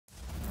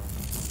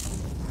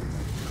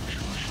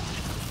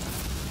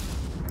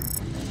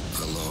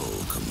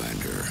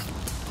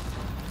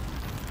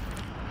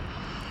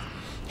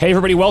Hey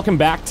everybody, welcome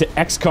back to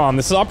XCOM.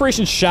 This is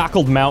Operation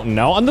Shackled Mountain.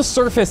 Now, on the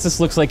surface, this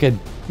looks like a,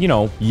 you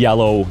know,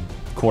 yellow,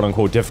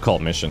 quote-unquote,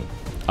 difficult mission.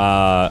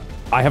 I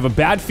have a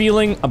bad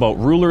feeling about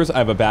rulers. I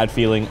have a bad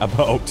feeling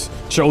about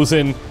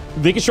Chosen.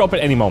 They can show up at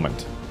any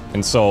moment.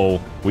 And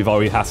so, we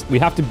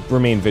have to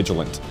remain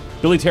vigilant.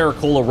 Billy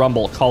Terracola,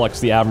 Rumble, Collix,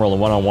 the Admiral, and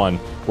one-on-one.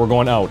 We're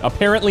going out.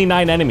 Apparently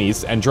 9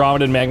 enemies,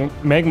 Andromeda,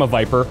 Magma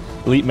Viper,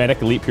 Elite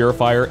Medic, Elite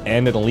Purifier,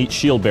 and an Elite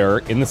Shield Bearer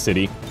in the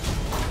city.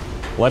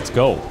 Let's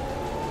go.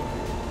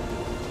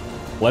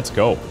 Let's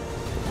go.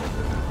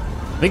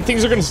 I think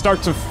things are going to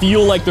start to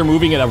feel like they're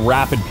moving at a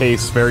rapid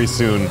pace very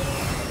soon.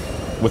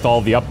 With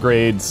all the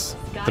upgrades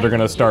that are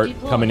going to start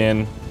coming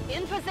in.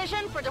 In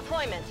position for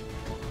deployment.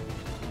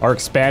 Our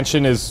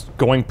expansion is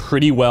going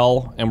pretty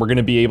well, and we're going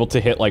to be able to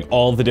hit like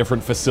all the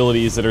different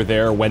facilities that are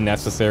there when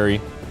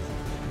necessary.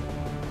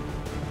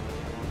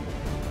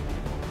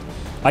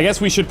 I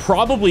guess we should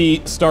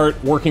probably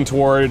start working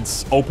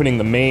towards opening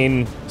the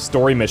main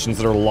story missions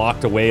that are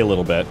locked away a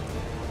little bit.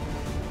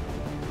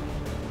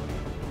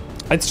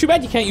 It's too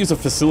bad you can't use a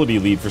facility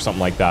lead for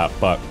something like that,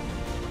 but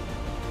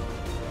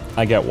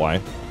I get why.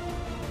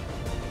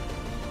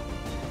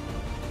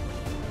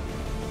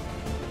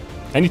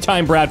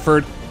 Anytime,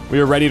 Bradford. We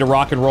are ready to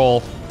rock and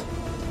roll.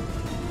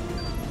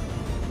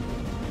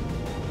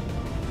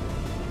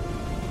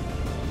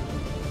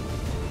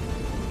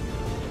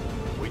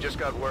 We just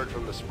got word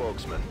from the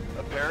spokesman.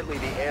 Apparently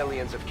the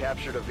aliens have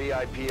captured a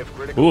VIP of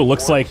critical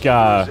looks like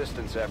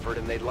resistance effort,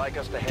 and they'd like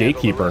us to handle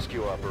Gatekeeper. the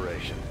rescue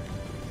operation.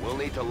 We'll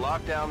need to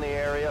lock down the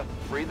area,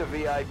 free the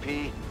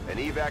VIP, and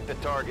evac the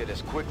target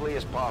as quickly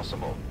as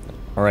possible.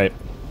 Alright.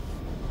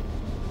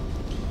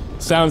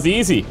 Sounds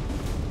easy.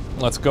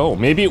 Let's go.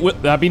 Maybe it will.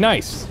 That'd be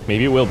nice.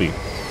 Maybe it will be.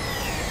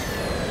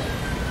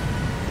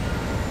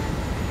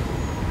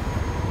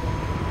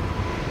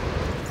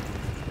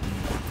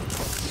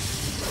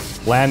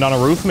 Land on a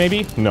roof,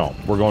 maybe? No.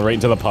 We're going right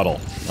into the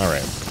puddle.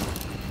 Alright.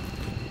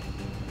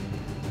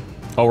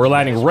 Oh, we're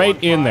landing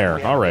right in there.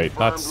 Alright,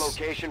 that's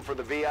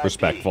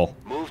respectful.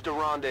 Move to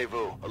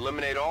rendezvous.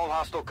 Eliminate all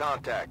hostile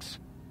contacts.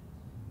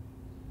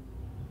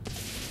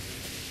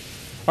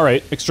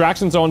 Alright,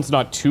 extraction zone's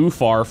not too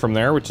far from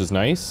there, which is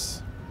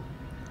nice.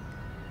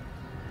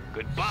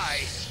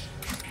 Goodbye.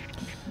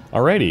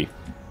 Alrighty.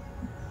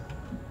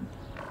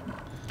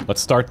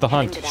 Let's start the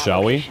hunt,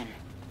 shall we?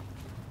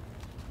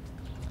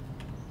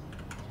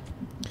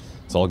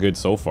 It's all good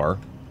so far.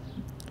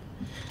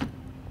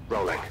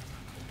 Rolling.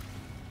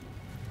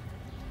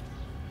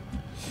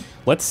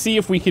 Let's see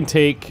if we can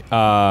take,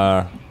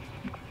 let's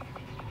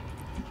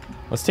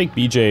take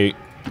BJ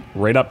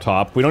right up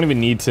top. We don't even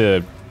need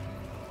to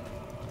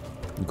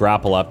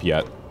grapple up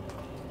yet.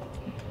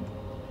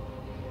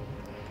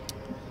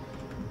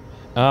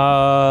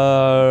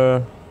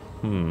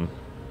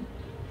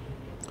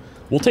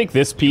 We'll take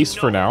this piece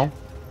for now.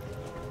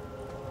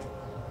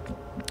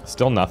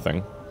 Still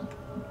nothing.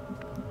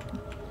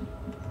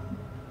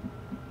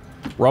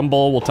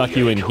 Rumble, we'll tuck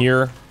you in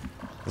here.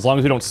 As long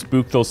as we don't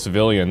spook those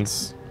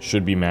civilians,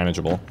 should be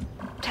manageable.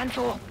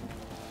 10-4.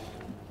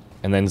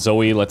 And then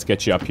Zoe, let's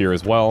get you up here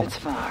as well. It's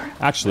far.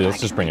 Actually, let's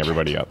just bring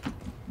everybody up.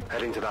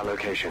 Heading to that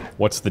location.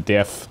 What's the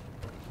diff?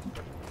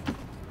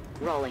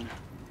 Rolling.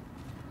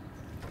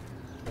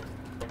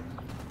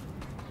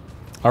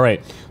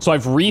 Alright, so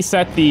I've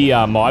reset the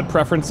mod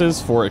preferences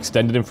for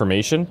extended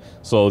information,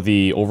 so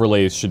the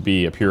overlays should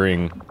be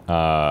appearing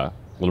a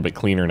little bit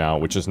cleaner now,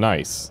 which is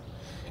nice.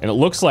 And it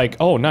looks like,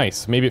 oh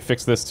nice, maybe it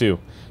fixed this too.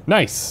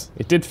 Nice,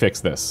 it did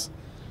fix this.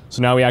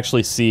 So now we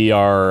actually see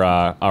our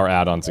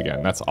add-ons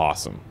again. That's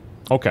awesome.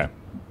 Okay.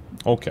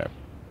 Okay.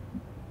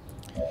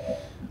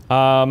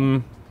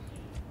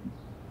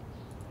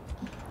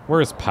 Where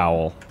is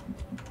Powell?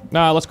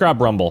 Nah, let's grab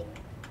Rumble.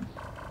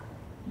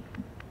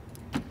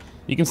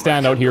 You can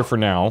stand out here for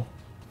now.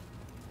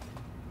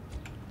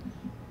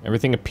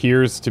 Everything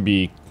appears to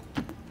be...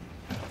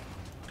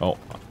 Oh.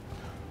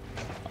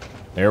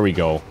 There we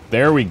go.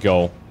 There we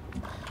go.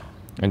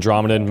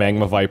 Andromeda and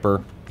Magma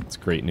Viper. That's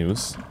great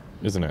news,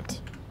 isn't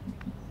it?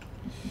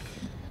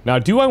 Now,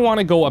 do I want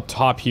to go up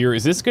top here?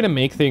 Is this going to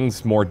make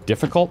things more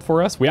difficult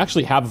for us? We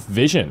actually have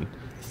vision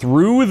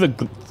through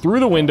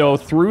the window,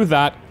 through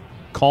that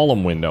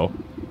column window,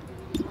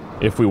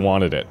 if we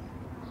wanted it.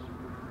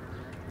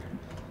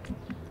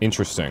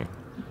 Interesting.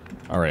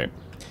 All right.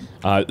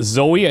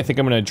 Zoe, I think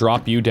I'm going to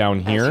drop you down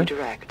here.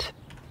 Direct.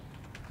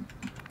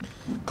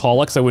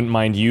 Collix, I wouldn't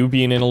mind you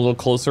being in a little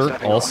closer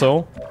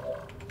also.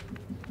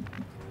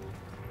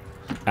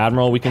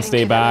 Admiral, we can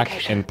stay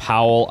back. And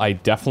Powell, I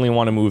definitely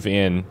want to move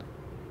in.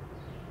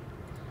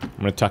 I'm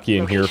going to tuck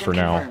you in here for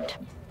now.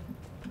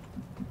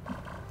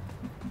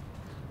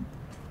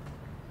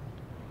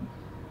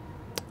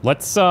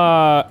 Let's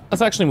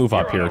actually move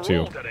up here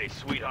too.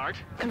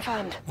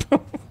 Confirmed.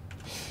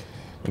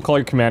 And call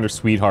your commander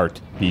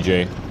sweetheart,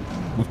 BJ.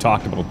 We've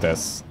talked about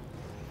this.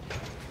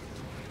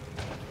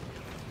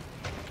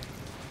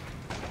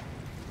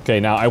 Okay,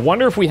 now I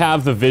wonder if we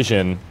have the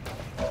vision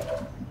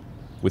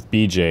with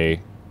BJ.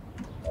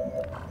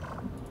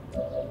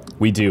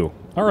 We do.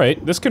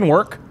 Alright, this can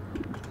work.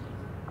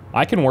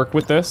 I can work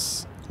with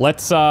this.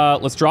 Let's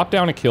drop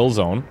down a kill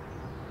zone.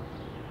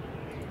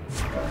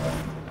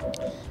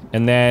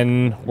 And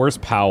then, where's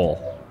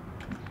Powell?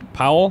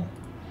 Powell?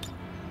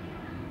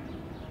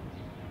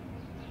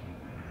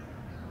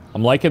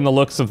 I'm liking the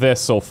looks of this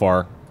so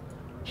far.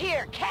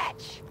 Here,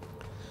 catch.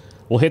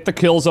 We'll hit the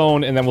kill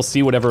zone, and then we'll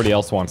see what everybody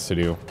else wants to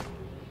do.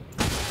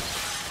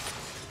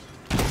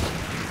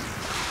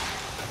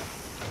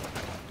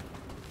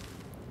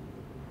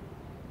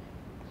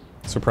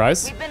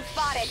 Surprise? We've been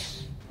spotted.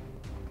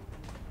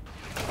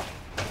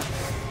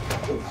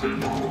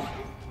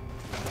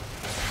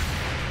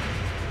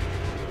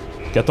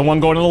 Get the one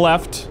going to the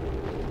left.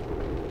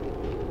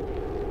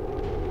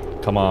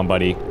 Come on,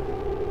 buddy.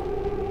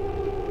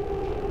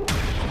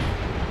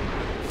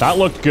 That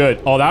looked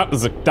good. Oh,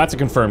 that's a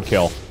confirmed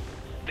kill.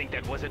 Think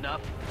that was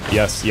enough?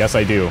 Yes, yes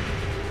I do.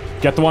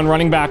 Get the one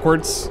running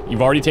backwards.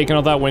 You've already taken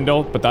out that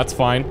window, but that's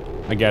fine.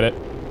 I get it.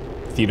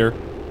 Theater.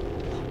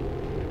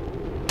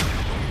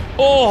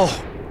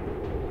 Oh!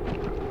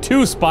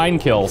 2 spine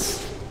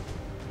kills.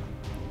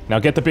 Now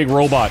get the big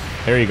robot.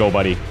 There you go,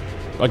 buddy.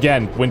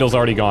 Again, window's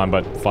already gone,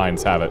 but fine,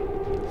 let's have it.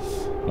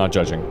 Not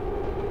judging.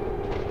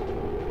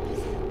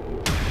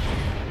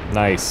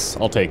 Nice.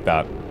 I'll take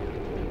that.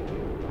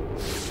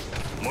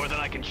 More than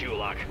I can chew,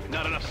 Lock.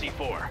 Not enough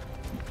C4.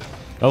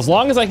 Now, as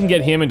long as I can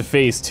get him into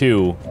phase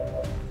 2,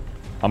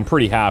 I'm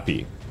pretty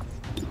happy.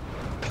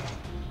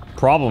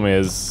 Problem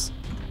is...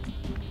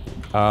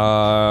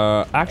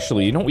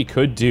 actually, you know what we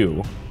could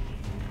do?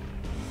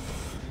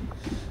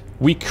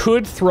 We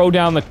could throw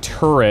down the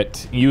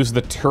turret, use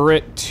the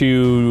turret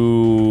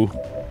to...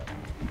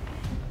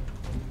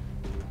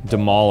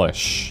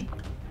 demolish.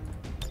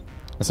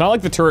 It's not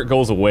like the turret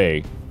goes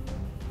away.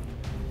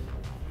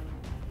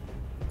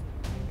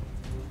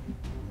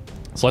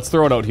 So let's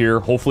throw it out here.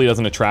 Hopefully it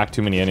doesn't attract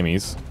too many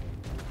enemies.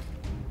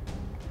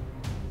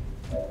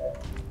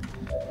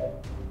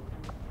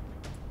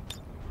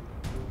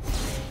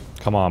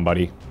 Come on,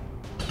 buddy.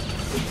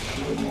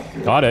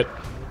 Got it.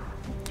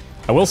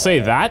 I will say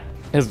that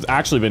has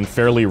actually been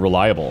fairly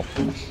reliable.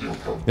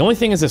 The only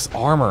thing is this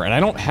armor, and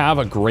I don't have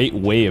a great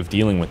way of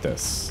dealing with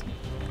this.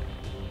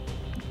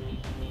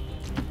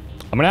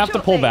 I'm gonna have to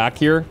pull back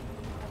here.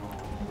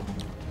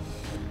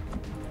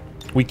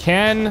 We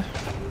can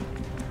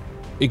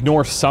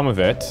ignore some of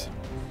it.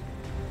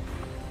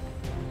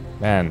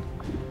 Man.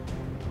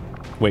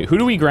 Wait, who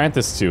do we grant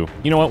this to?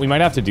 You know what? We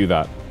might have to do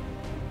that.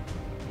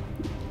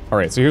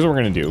 Alright, so here's what we're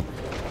gonna do.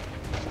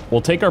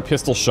 We'll take our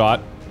pistol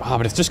shot. Ah,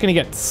 but it's just gonna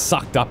get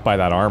sucked up by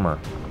that armor.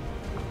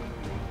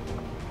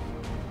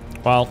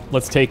 Well,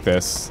 let's take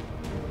this.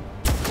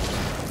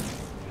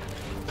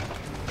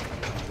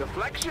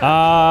 Deflection.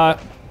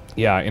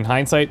 Yeah, in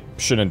hindsight,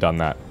 shouldn't have done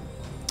that.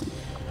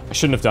 I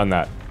shouldn't have done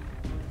that.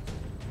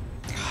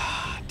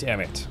 Damn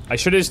it. I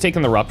should have just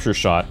taken the rupture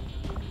shot.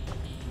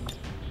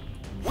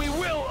 We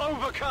will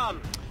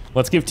overcome.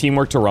 Let's give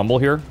teamwork to Rumble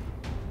here.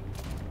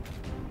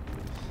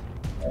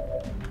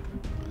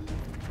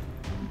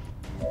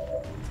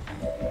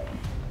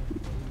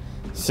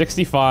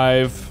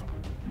 $65.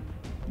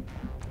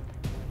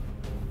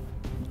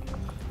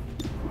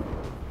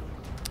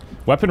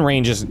 Weapon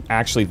range isn't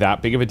actually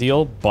that big of a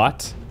deal,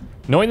 but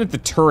knowing that the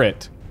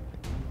turret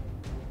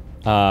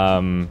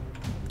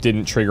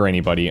didn't trigger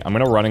anybody, I'm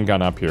gonna run and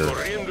gun up here.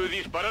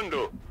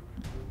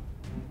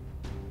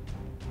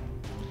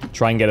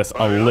 Try and get us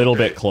a little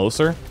bit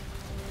closer.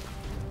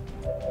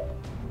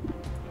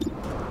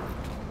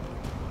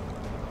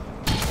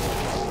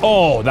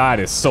 Oh, that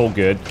is so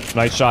good.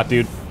 Nice shot,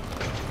 dude.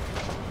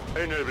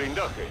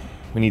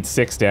 We need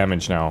 6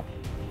 damage now.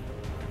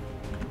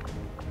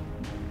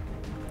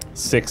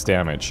 6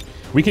 damage.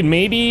 We could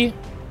maybe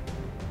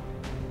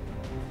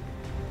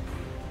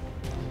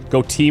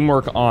go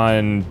teamwork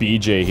on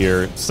BJ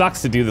here.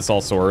 Sucks to do this all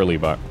so early,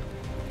 but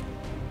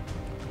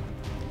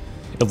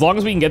as long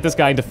as we can get this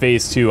guy into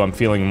phase 2, I'm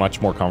feeling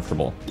much more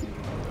comfortable.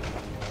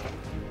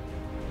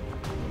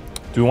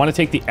 Do we want to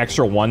take the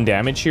extra 1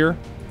 damage here?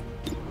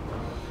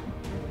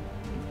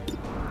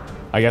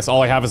 I guess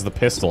all I have is the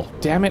pistol.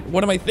 Damn it,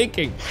 what am I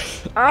thinking?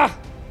 Ah!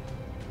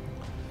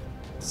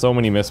 So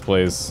many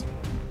misplays.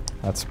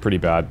 That's pretty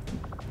bad.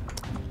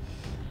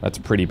 That's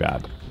pretty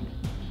bad.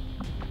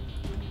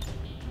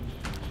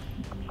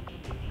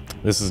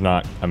 This is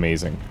not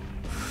amazing.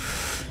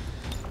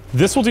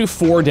 This will do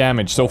 4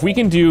 damage, so if we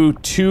can do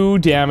 2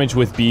 damage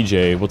with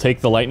BJ, we'll take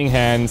the lightning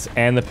hands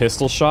and the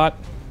pistol shot.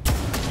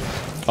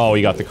 Oh,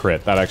 he got the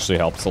crit. That actually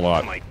helps a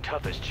lot. My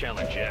toughest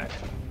challenge yet.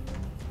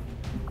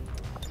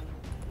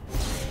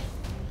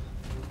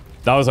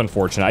 That was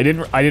unfortunate. I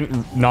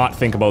didn't not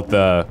think about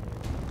the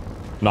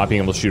not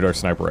being able to shoot our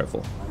sniper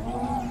rifle.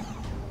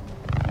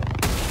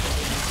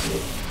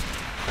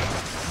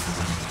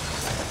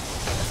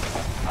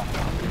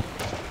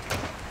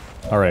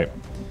 Alright.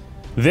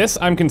 This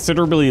I'm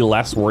considerably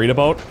less worried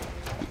about.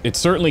 It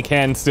certainly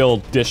can still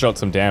dish out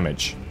some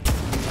damage.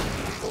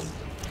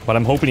 But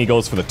I'm hoping he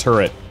goes for the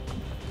turret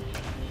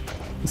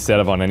instead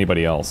of on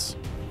anybody else.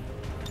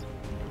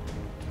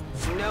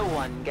 No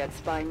one gets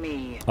by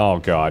me. Oh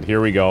god,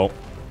 here we go.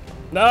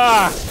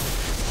 Ah!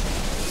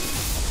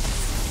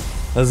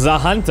 The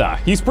hunter.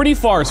 He's pretty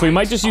far, so he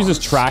might just use his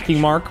tracking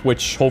mark,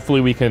 which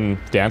hopefully we can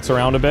dance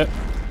around a bit.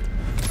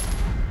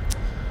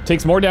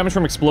 Takes more damage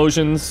from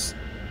explosions.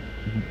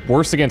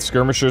 Worse against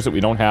skirmishers that we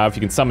don't have. You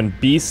can summon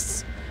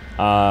beasts.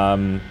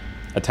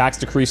 Attacks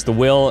decrease the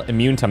will,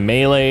 immune to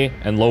melee,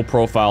 and low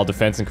profile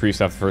defense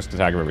increased after the first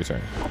attack of every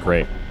turn.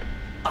 Great.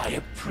 I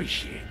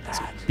appreciate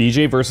that.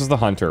 BJ versus the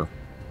hunter.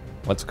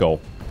 Let's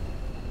go.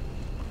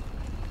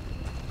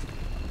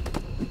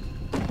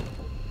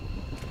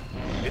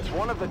 It's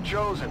one of the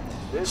chosen.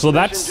 This So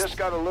that's mission just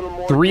got a little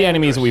more 3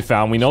 enemies that we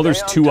found. We know there's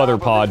Stay on 2 top other of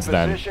this pods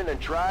then. position and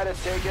try to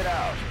take it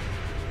out.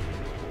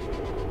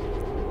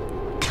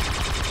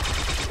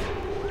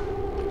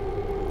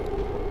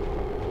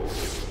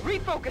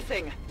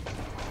 Refocusing.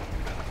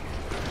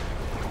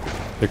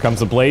 Here comes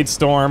the blade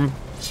storm.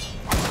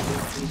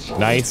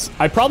 Nice.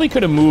 I probably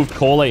could have moved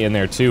Cole in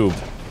there too.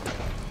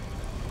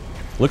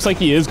 Looks like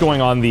he is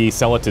going on the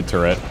Celatid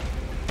turret.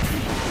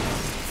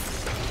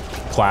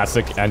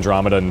 Classic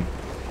Andromedan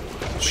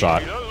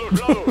shot.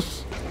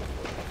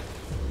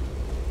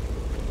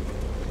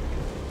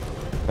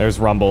 There's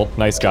Rumble.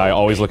 Nice guy,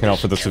 always looking out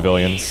for the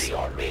civilians.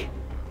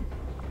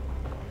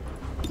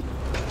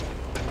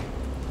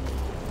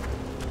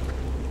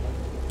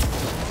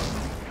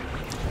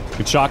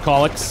 Good shot,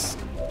 Colix.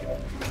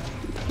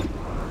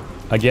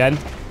 Again.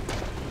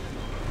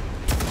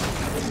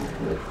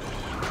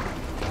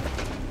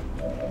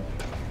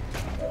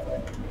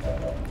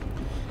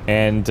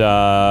 And,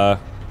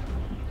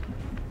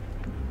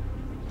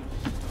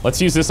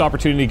 let's use this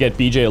opportunity to get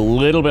BJ a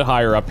little bit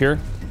higher up here.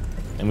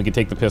 And we can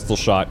take the pistol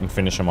shot and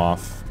finish him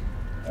off.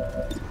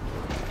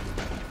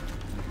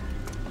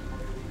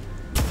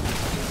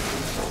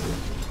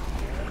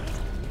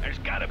 There's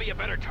gotta be a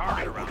better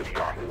target around here.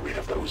 Gotten rid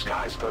of those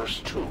guys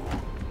first too.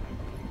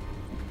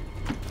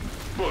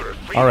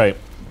 Alright.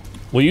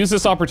 We'll use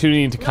this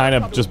opportunity to kind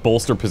of just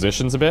bolster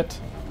positions a bit.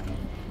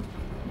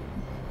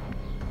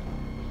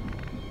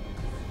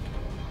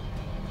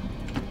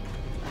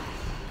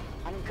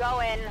 I'm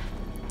going.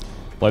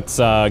 Let's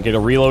get a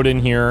reload in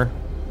here.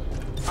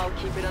 I'll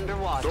keep it under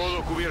watch.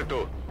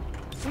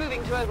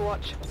 Moving to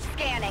Overwatch.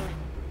 Scanning.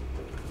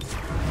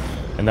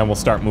 And then we'll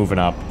start moving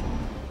up.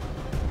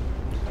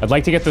 I'd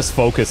like to get this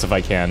focus if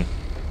I can.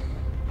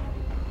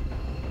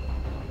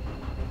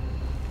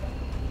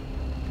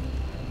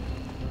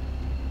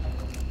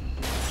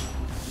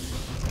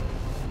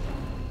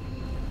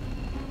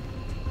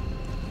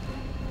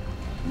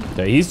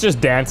 Okay, he's just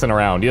dancing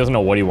around. He doesn't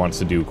know what he wants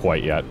to do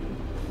quite yet.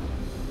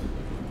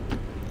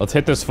 Let's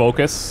hit this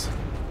focus.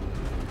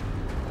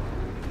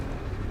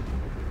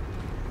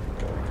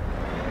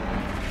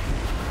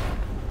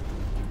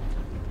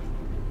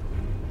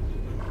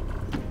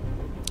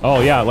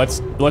 Oh yeah,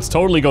 let's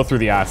totally go through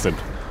the acid.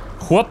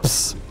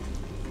 Whoops.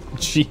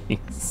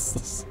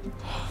 Jesus.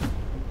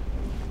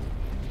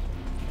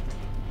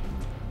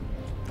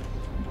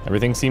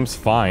 Everything seems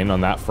fine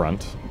on that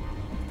front.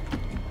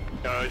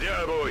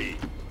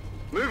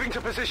 Moving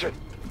to position.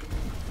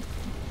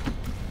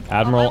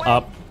 Admiral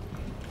up.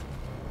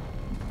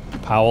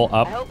 Powell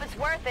up. I hope it's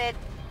worth it.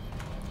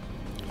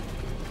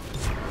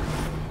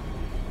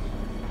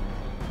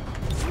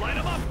 Light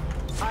him up!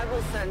 I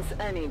will sense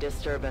any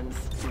disturbance.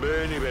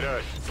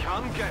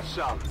 Come get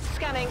some.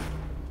 Scanning.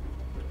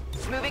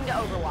 Moving to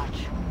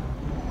Overwatch.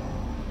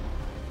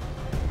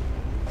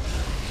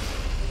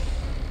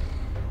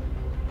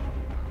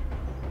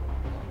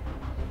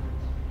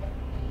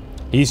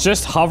 He's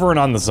just hovering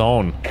on the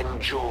zone.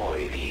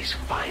 Enjoy these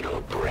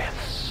final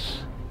breaths.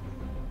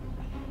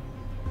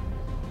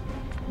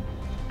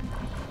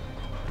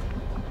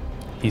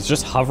 He's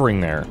just hovering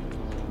there.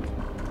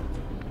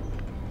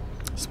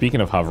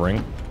 Speaking of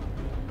hovering.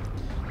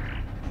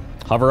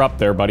 Hover up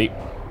there, buddy.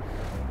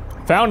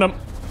 Found him.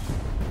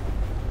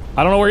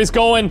 I don't know where he's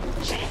going.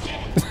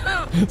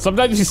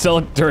 Sometimes these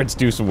Celatid turrets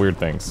do some weird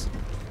things.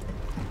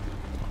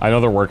 I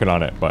know they're working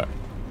on it, but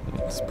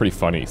it's pretty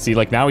funny. See,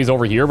 like now he's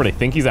over here, but I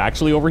think he's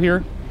actually over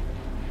here.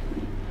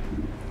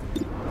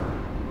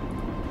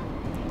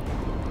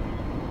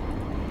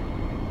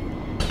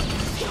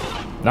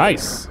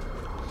 Nice.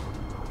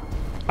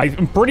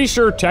 I'm pretty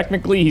sure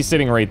technically he's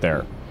sitting right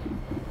there.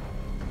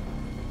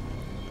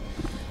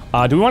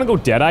 Do we want to go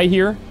Deadeye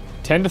here?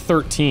 10 to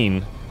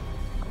 13.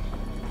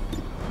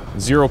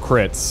 0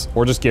 crits,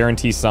 or just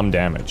guarantee some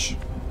damage.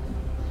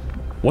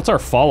 What's our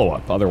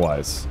follow-up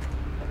otherwise?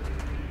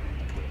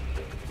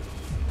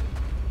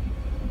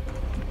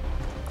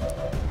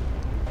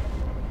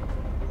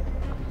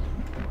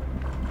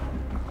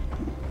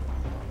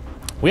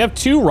 We have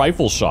 2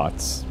 rifle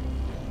shots.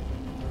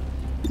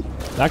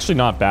 Actually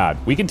not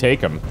bad. We can take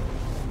them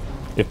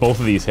if both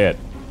of these hit.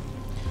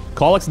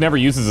 Colix never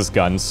uses this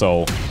gun,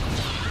 so...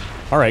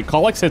 Alright,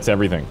 Colix hits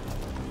everything.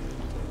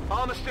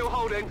 Armor still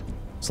holding.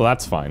 So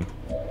that's fine.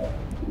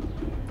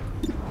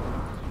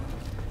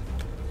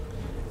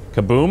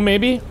 Kaboom,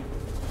 maybe?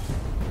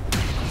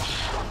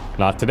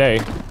 Not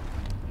today.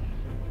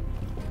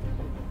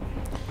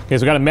 Okay,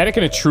 so we got a medic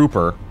and a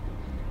trooper.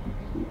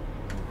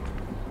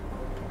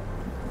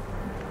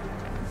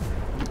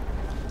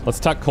 Let's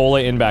tuck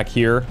Cola in back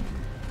here.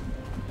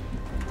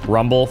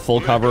 Rumble,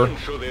 full cover.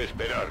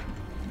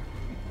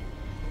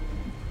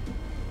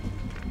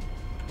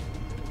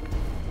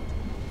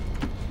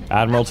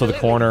 Admiral to the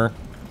corner.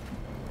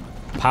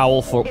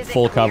 Powell,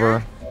 full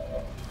cover.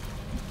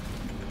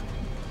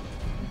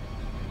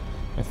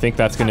 I think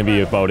that's going to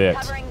be about it.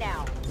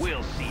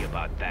 We'll see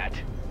about that.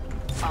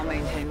 I'll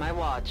maintain my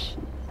watch.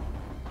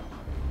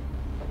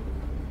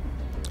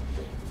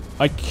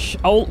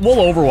 We'll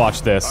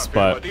overwatch this,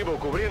 but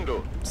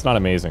it's not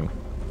amazing.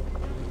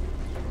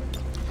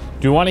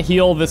 Do we want to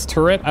heal this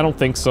turret? I don't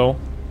think so.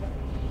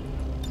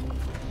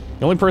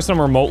 The only person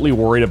I'm remotely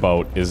worried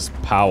about is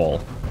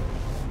Powell.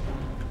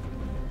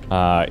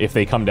 If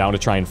they come down to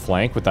try and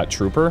flank with that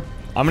trooper.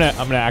 I'm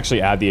gonna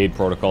actually add the aid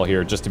protocol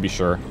here, just to be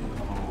sure.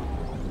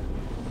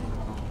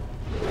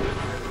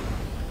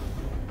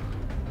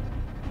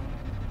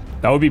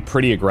 That would be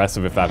pretty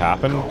aggressive if that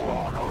happened. Go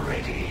on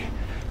already.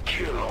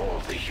 Kill all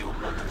the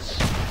humans.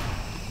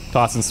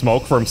 Tossing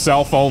smoke for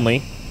himself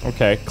only.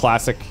 Okay,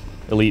 classic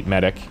elite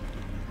medic.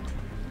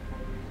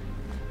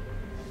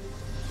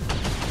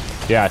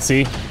 Yeah,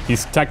 see?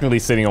 He's technically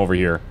sitting over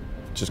here.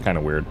 Which is kind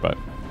of weird, but...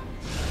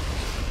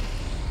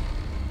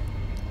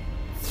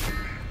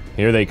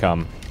 Here they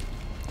come.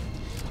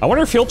 I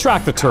wonder if he'll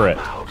track the turret.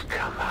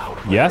 Come out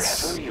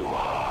Yes. you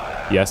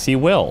are. Yes, he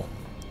will.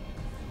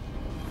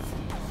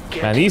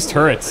 Man, these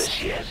turrets...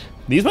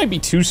 These might be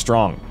too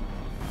strong.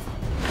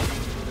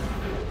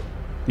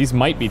 These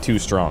might be too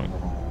strong.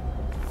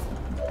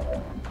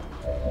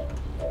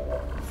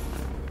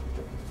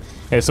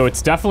 Okay, so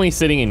it's definitely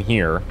sitting in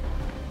here.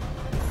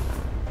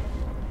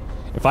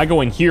 If I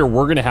go in here,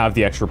 we're gonna have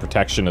the extra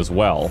protection as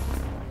well.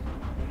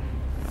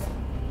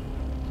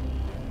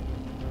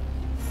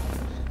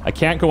 I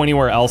can't go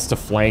anywhere else to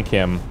flank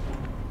him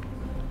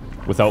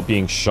without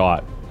being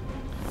shot.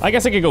 I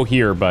guess I could go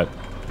here, but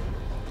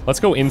let's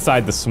go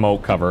inside the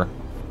smoke cover.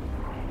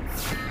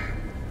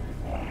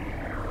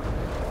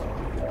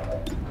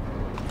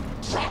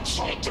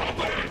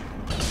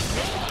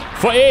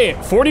 Hey,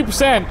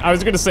 40%! I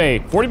was gonna say,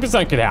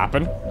 40% could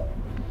happen.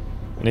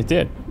 And it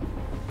did.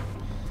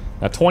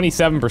 Now,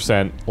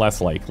 27%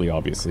 less likely,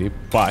 obviously,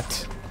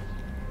 but...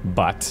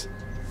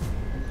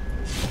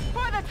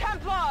 For the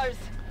Templars!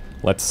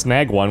 Let's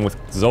snag one with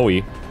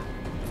Zoe.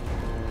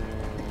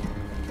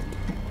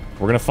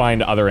 We're gonna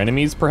find other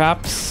enemies,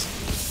 perhaps?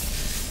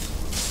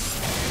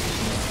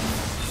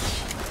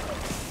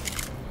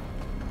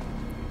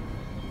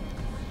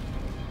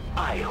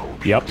 I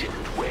hope Yep. you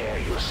didn't wear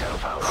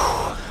yourself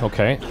out.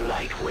 Okay.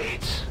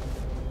 Lightweights.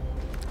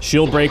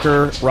 Shield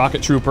breaker,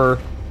 rocket trooper.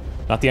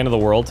 Not the end of the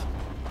world.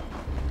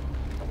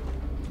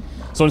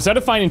 So instead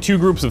of finding two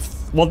groups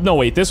of... Well, no,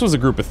 wait. This was a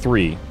group of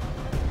 3.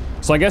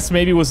 So I guess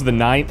maybe was the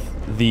 9th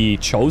the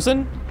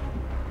Chosen?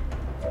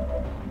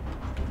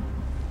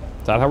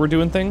 Is that how we're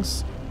doing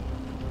things?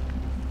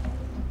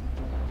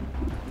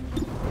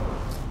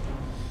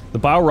 The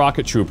Bio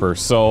Rocket Trooper.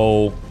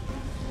 So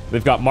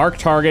they've got Mark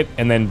Target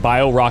and then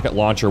Bio Rocket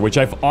Launcher, which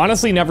I've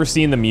honestly never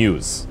seen them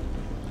use.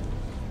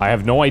 I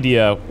have no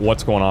idea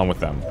what's going on with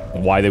them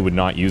and why they would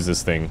not use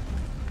this thing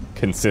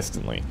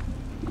consistently.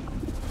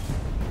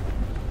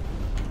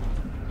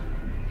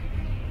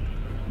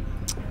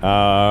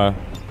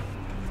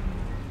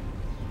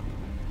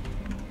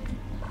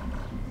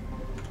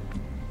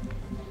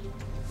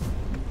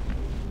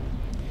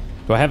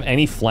 Do I have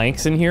any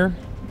flanks in here?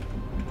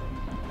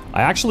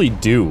 I actually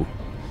do.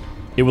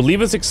 It would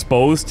leave us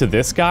exposed to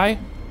this guy,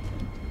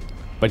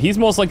 but he's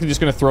most likely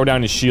just going to throw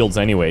down his shields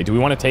anyway. Do we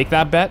want to take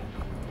that bet?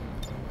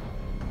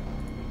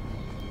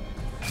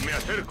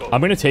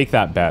 I'm going to take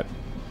that bet.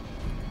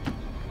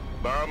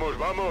 Vamos,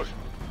 vamos.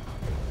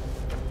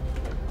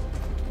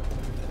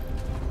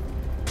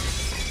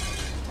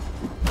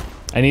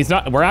 And he's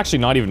not... We're actually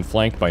not even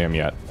flanked by him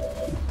yet.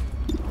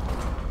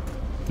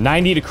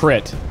 90 to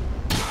crit.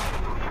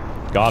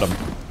 Got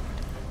him.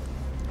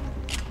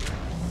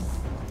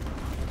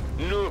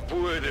 No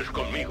puedes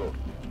conmigo.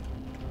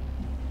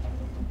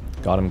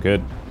 Got him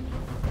good.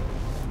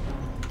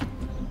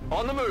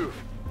 On the move.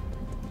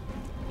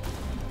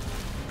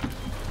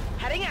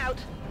 Heading out.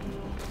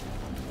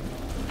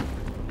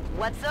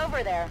 What's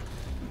over there?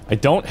 I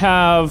don't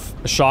have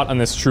a shot on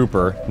this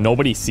trooper.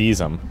 Nobody sees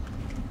him.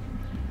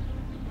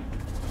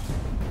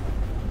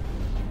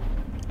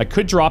 I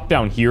could drop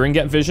down here and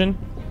get vision.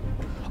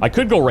 I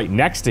could go right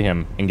next to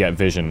him and get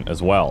vision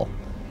as well.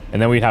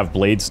 And then we'd have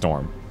Blade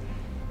Storm.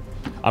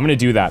 I'm gonna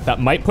do that. That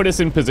might put us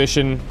in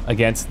position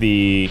against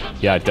the...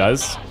 Yeah, it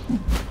does.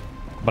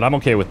 But I'm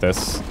okay with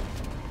this.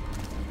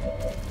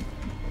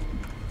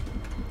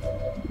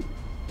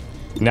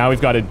 Now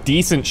we've got a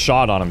decent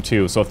shot on him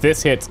too. So if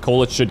this hits,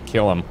 Kolich should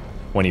kill him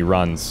when he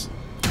runs.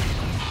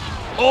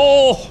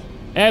 Oh!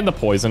 And the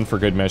poison for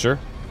good measure.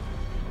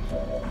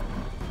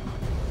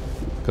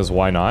 Because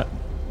why not?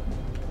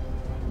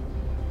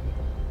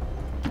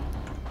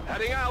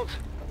 Heading out.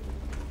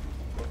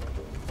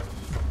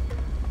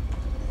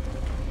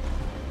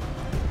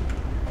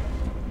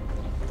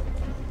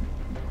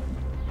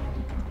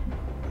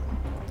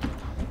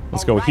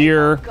 Let's go All right,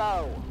 here. let's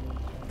go.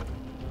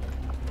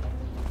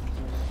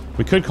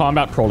 We could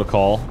combat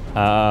protocol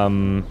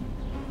to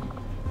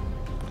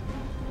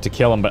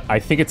kill him, but I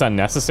think it's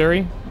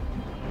unnecessary.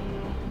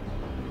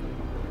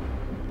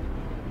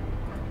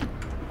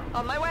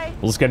 On my way.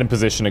 We'll just get in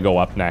position to go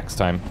up next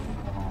time.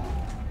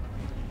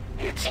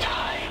 It's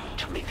time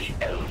to make the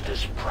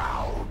elders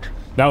proud.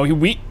 Now,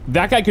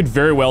 that guy could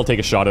very well take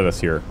a shot at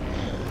us here.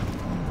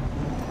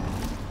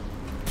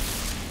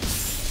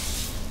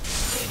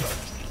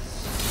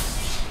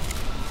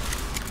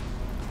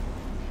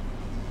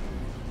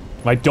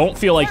 I don't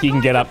feel like he can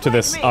get up to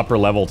this upper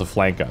level to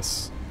flank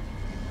us.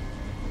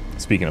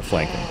 Speaking of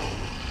flanking.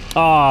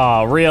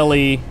 Ah,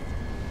 really?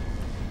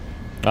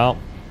 Well,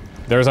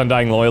 there's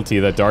Undying Loyalty,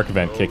 that dark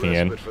event kicking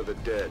in. For the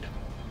dead.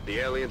 The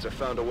aliens have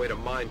found a way to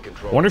mind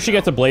control. Wonder if she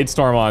gets a Blade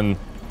Storm on...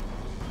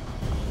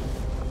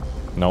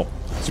 Nope.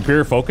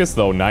 Superior Focus,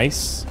 though.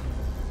 Nice.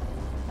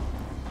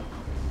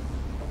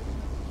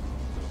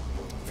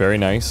 Very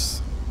nice.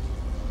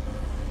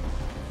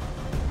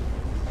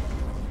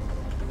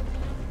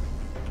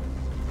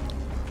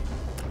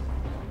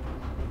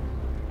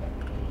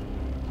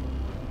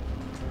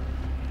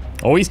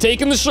 Oh, he's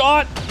taking the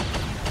shot!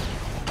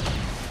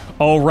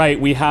 Oh, right,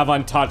 we have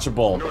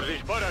Untouchable.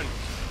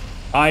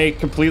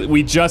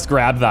 We just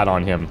grabbed that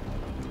on him.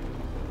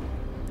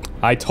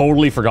 I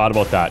totally forgot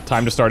about that.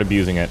 Time to start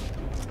abusing it.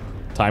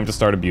 Time to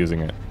start abusing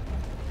it.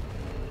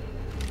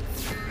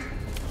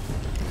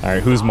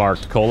 Alright, who's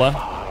marked? Cola?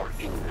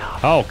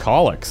 Oh,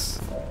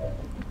 Colics.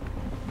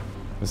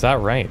 Is that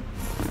right?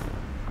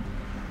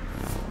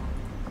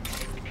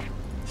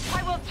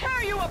 I will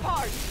tear you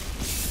apart.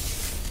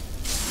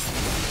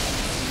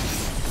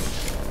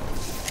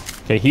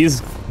 Okay,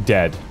 he's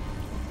dead.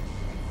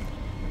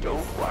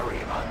 Don't worry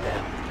about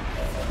them.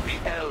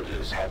 The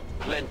elders have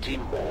plenty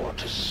more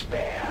to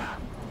spare.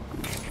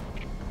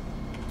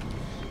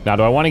 Now,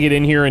 do I want to get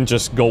in here and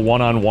just go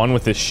one-on-one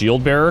with this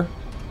shield bearer?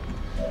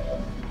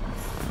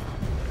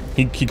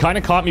 He kind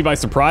of caught me by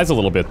surprise a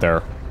little bit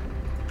there.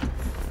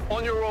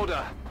 On your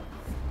order.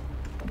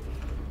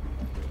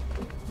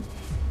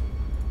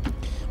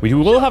 We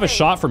will have a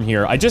shot from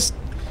here.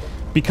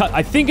 Because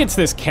I think it's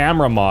this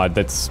camera mod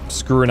that's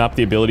screwing up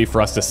the ability for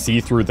us to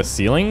see through the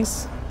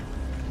ceilings.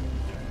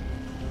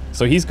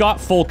 So he's got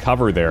full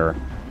cover there.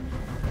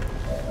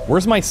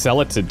 Where's my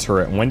Celatid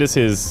turret? When does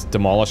his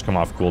Demolish come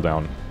off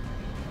cooldown?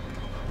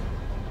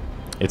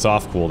 It's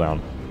off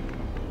cooldown.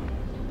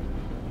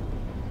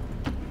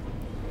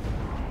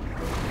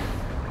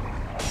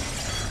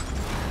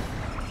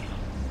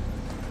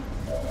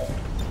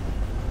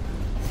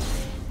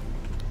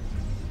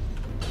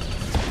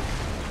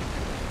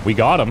 We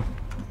got him.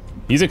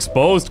 He's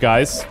exposed,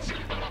 guys.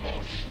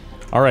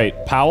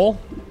 Alright, Powell.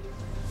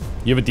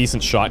 You have a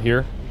decent shot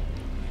here.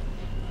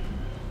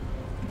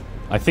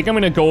 I think I'm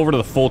gonna go over to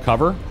the full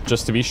cover,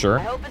 just to be sure.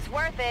 I hope it's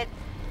worth it.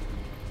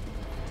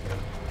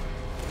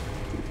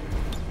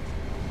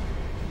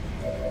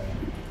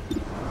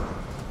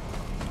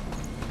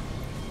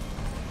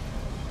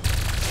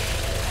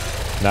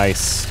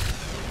 Nice.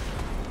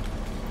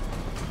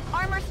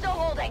 Armor still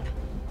holding.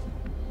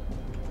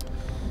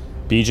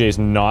 BJ's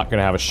not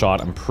gonna have a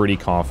shot, I'm pretty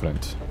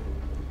confident.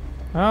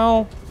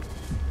 Well,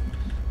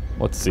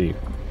 let's see.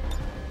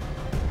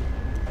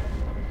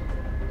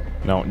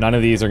 No, none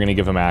of these are gonna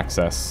give him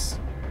access.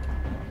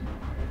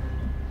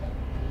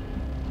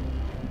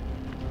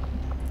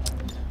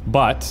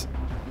 But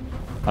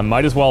I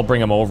might as well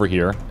bring him over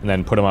here and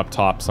then put him up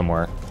top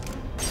somewhere.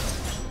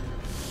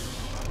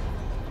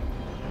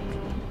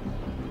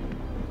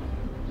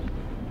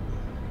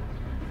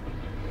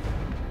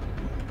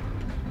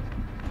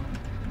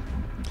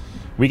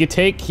 We could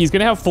take... He's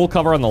gonna have full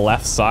cover on the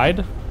left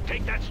side.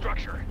 Take that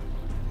structure.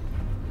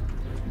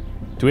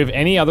 Do we have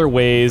any other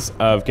ways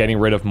of getting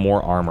rid of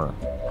more armor?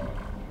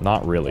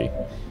 Not really.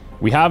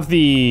 We have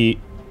the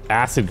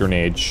acid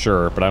grenade,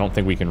 sure, but I don't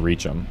think we can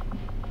reach him.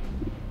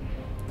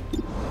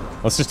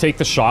 Let's just take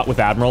the shot with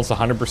Admirals,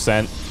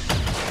 100%.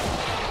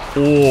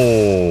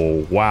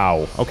 Oh,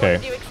 wow.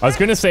 Okay. I was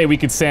gonna say we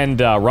could send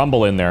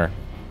Rumble in there,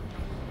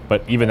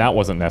 but even that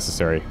wasn't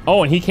necessary.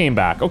 Oh, and he came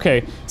back.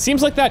 Okay.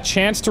 Seems like that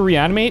chance to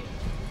reanimate,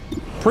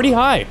 pretty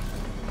high.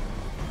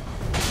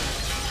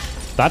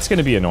 That's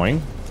gonna be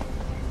annoying.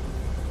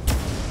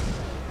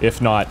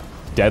 If not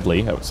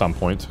deadly at some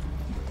point.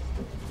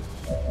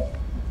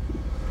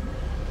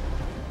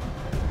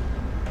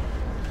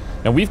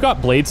 Now we've got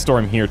Blade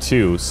Storm here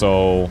too,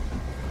 so...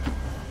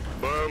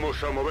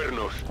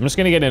 I'm just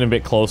gonna get in a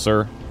bit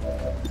closer.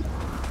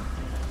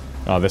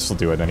 Oh, this will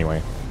do it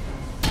anyway.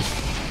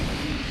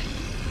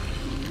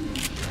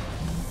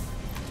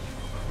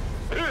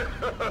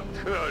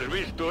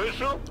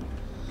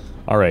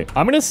 Alright,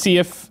 I'm gonna see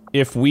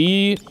if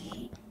we...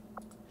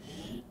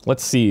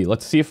 Let's see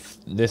if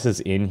this is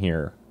in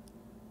here.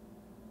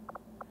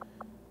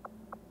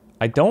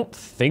 I don't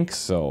think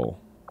so.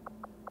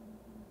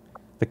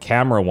 The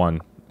camera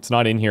one. It's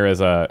not in here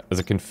as a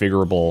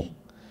configurable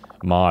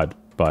mod,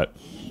 but...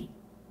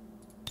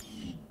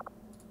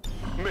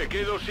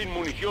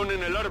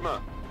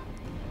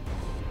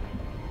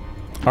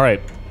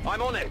 Alright.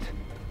 I'm on it.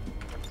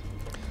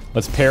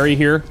 Let's parry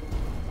here.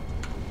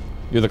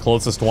 You're the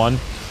closest one.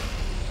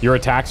 Your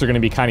attacks are going to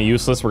be kind of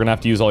useless. We're going to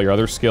have to use all your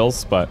other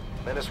skills, but...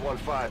 Menace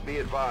 1-5, be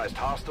advised.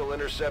 Hostile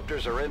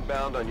interceptors are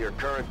inbound on your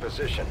current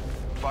position.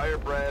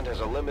 Firebrand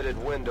has a limited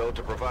window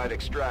to provide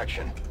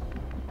extraction.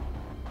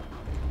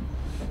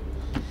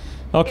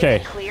 Okay.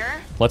 Is it clear?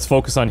 Let's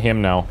focus on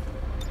him now.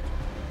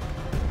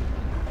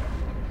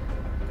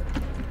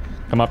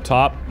 Come up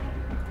top.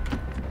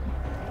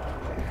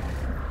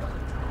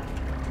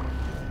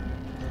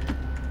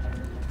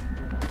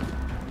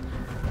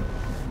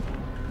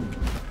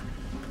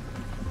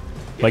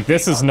 Like,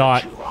 this is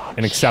not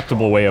an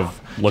acceptable way of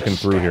looking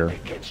through here.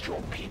 Against your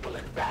people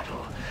in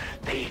battle.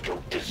 They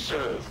don't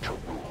deserve to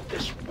rule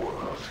this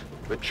world.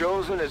 The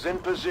Chosen is in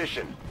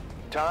position.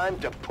 Time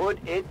to put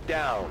it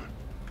down.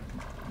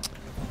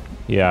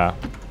 Yeah.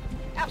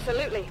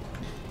 Absolutely.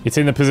 It's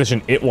in the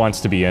position it wants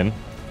to be in,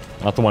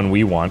 not the one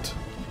we want.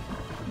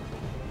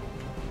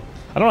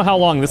 I don't know how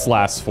long this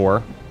lasts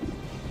for.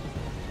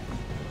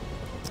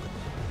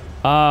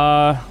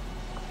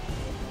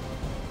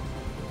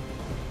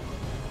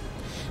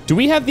 Do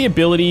we have the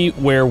ability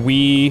where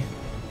we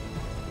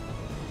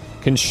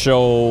can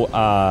show,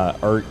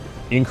 or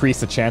increase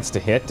the chance to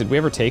hit? Did we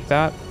ever take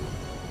that?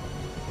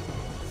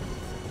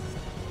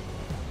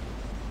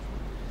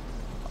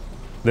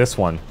 This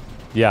one.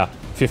 Yeah,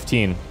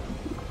 15.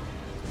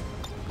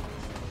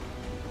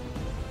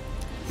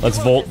 Let's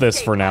volt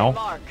this for now.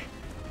 Mark.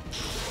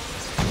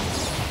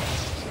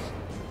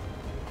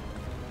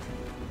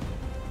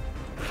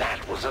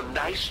 That was a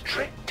nice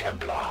trick,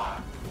 Templar.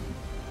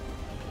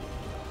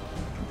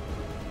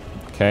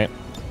 Okay.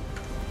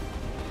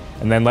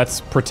 And then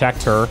let's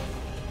protect her.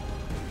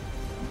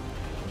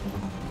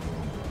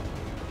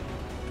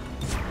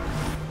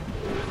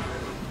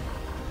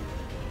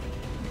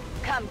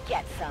 Come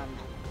get some.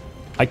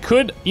 I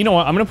could, you know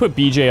what, I'm gonna put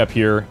BJ up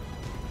here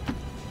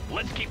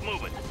Let's keep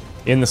moving.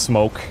 in the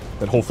smoke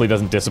that hopefully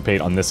doesn't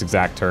dissipate on this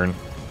exact turn.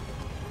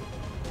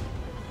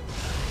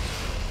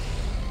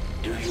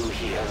 Do you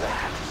hear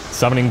that?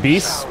 Summoning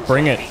beasts,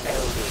 bring it.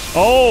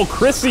 Oh,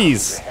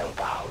 Chrissy's! Help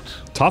out.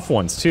 Tough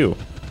ones, too.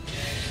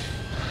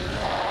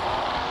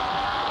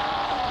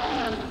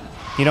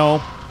 You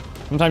know,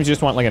 sometimes you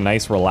just want like a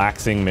nice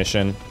relaxing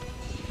mission.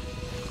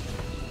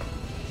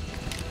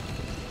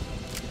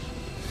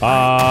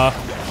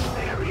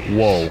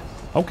 Whoa.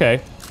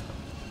 Okay.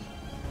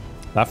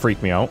 That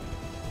freaked me out.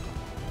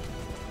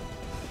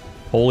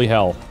 Holy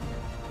hell.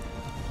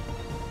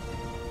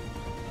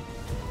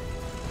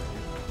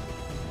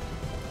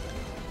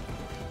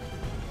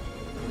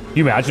 Can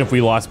you imagine if we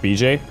lost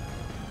BJ?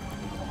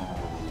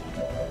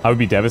 I would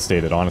be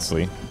devastated,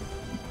 honestly.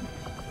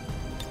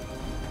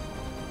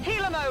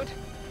 Healer mode.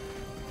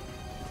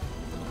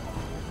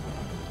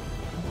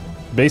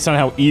 Based on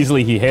how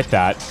easily he hit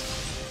that,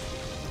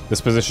 this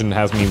position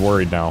has me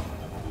worried now.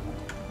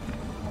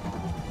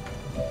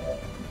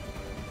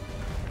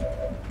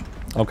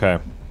 Okay.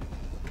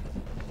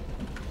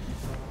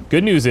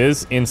 Good news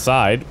is,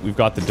 inside, we've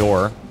got the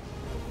door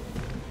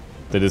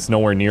that is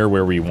nowhere near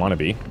where we want to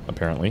be,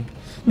 apparently.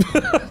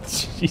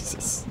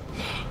 Jesus.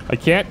 I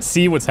can't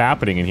see what's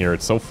happening in here.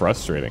 It's so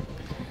frustrating.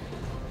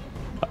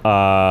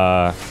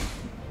 So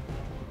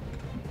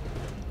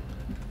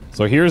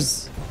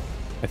here's,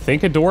 I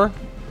think, a door.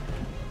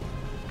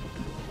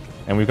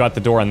 And we've got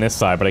the door on this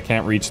side, but I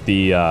can't reach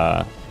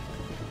the,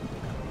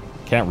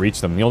 can't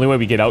reach them. The only way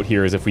we get out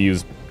here is if we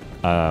use,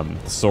 the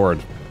sword.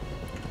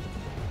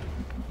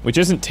 Which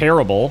isn't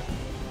terrible.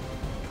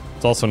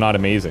 It's also not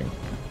amazing.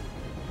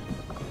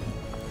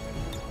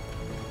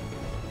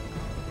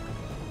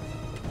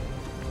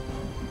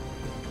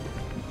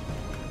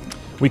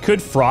 We could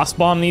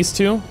frostbomb these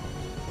two.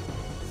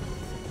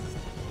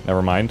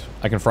 Never mind.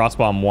 I can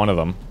frostbomb one of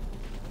them.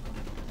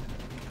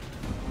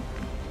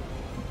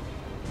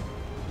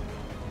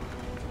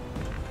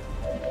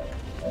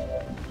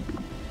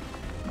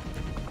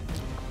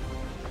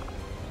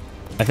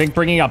 I think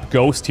bringing up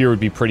Ghost here would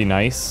be pretty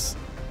nice.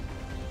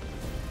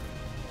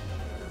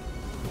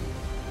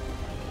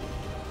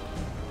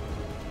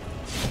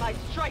 My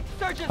strike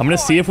surges I'm gonna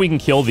see if we can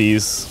kill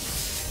these.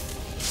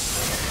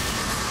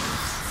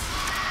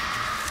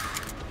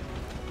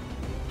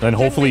 Then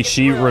hopefully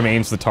she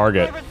remains the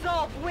target. My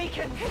resolve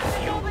weakened.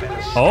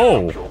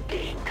 Oh, Your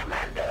game,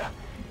 Commander.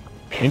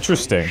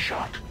 interesting. Every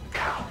shot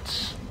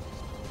counts.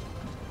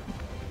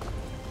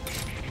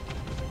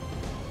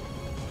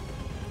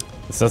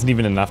 This isn't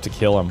even enough to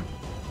kill him.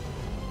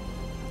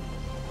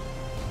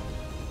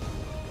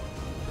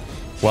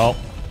 Well,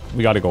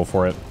 we gotta go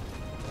for it.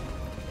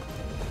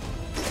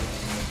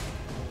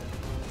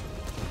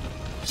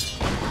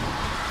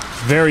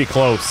 Very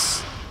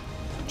close.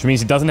 Which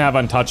means he doesn't have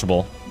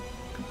untouchable.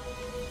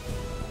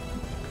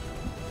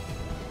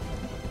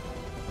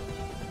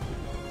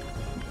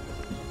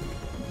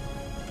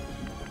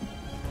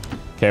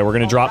 Okay, we're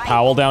gonna drop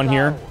Powell down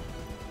here.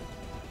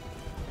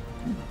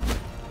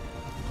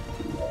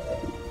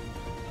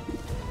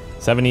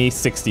 $70,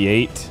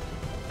 68.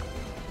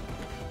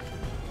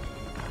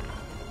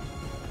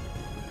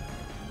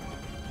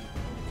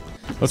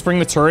 Let's bring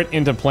the turret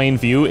into plain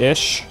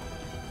view-ish.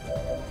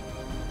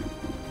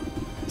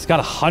 He's got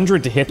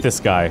 100 to hit this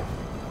guy.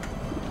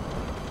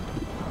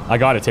 I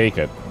gotta take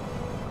it.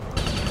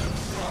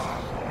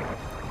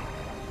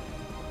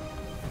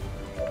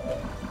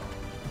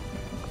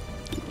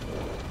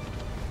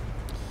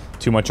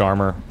 Too much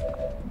armor.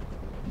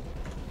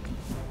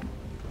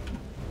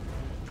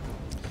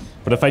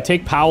 But if I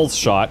take Powell's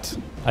shot,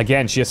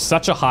 again, she has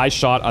such a high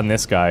shot on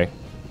this guy.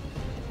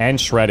 And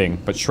shredding,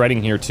 but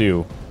shredding here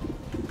too.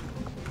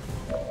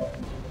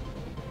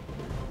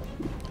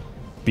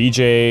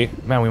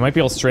 BJ, man, we might be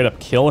able to straight up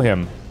kill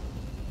him.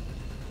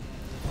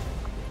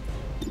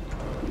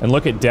 And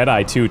look at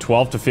Deadeye too,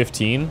 12 to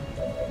 15.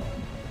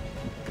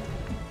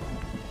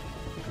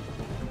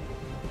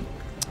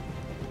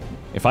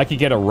 If I could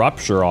get a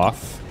rupture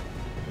off.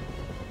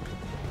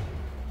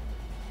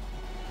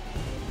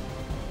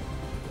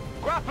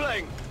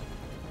 Grappling!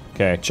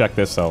 Okay, check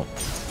this out.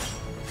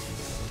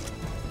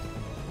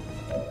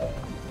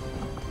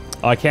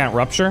 Oh, I can't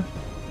rupture?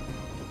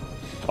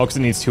 Oh, because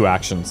it needs 2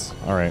 actions.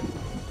 Alright.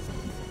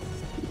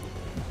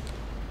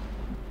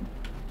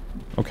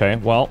 Okay,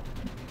 well.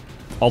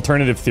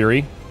 Alternative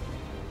theory.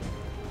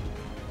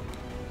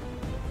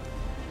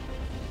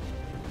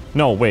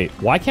 No, wait.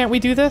 Why can't we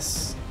do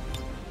this?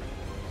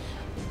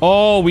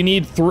 Oh, we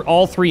need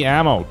all 3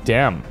 ammo.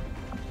 Damn.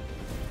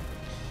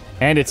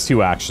 And it's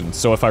 2 actions,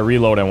 so if I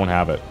reload, I won't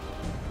have it.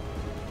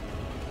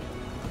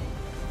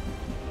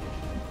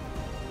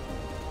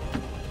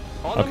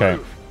 Okay.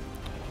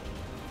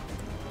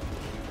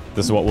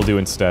 This is what we'll do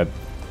instead.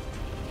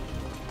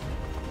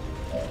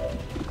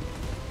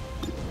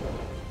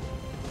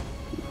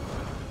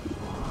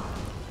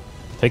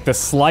 Take the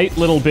slight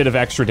little bit of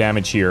extra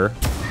damage here.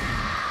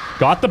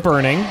 Got the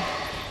burning.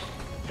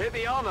 Hit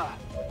the armor.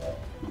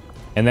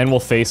 And then we'll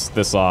face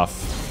this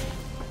off.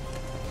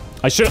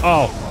 I should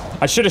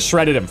have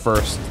shredded him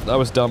first. That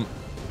was dumb.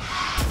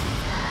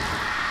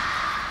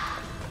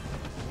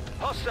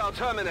 Hostile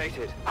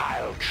terminated.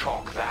 I'll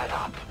chalk that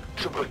up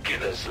to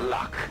beginner's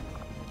luck.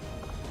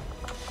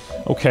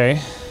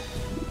 Okay.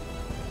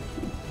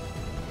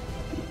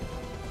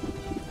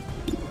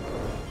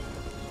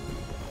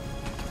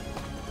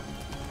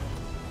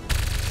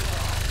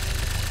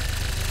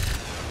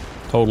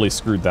 Totally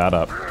screwed that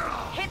up.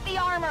 Hit the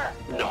armor.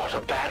 Not a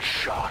bad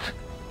shot,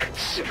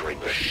 considering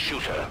the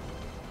shooter.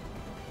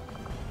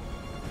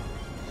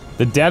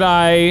 The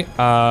Deadeye,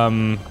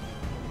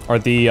 or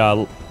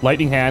the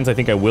lightning hands, I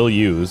think I will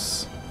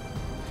use.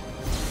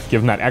 Give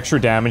him that extra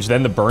damage,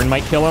 then the burn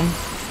might kill him.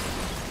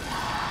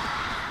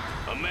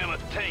 A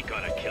mammoth tank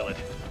ought to kill it.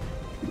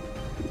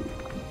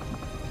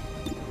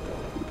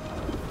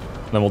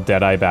 Then we'll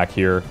Deadeye back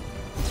here.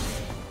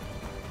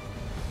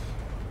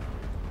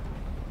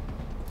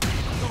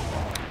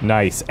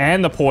 Nice.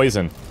 And the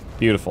poison.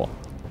 Beautiful.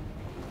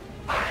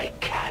 I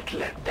can't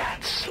let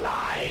that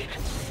slide.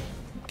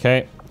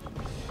 Okay.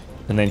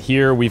 And then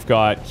here we've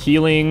got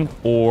healing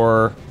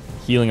or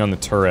healing on the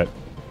turret.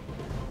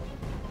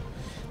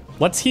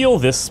 Let's heal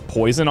this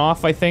poison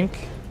off, I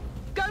think.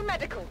 Go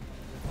medical.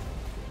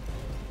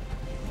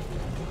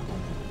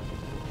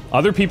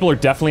 Other people are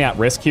definitely at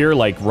risk here,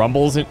 like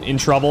Rumble's in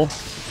trouble.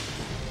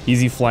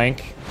 Easy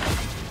flank.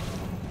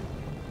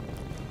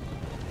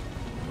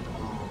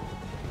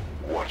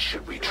 What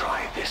should we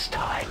try this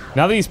time?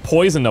 Now that he's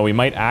poisoned, though, we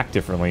might act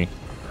differently.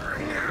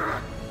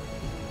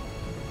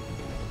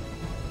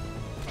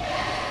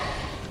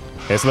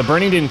 Okay, so the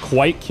burning didn't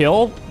quite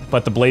kill,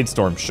 but the blade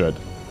storm should.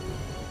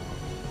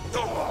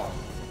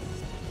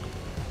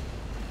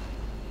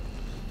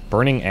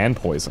 Burning and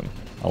poison.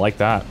 I like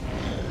that.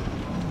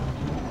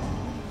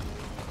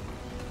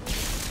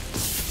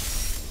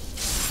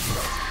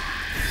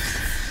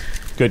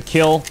 Good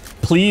kill.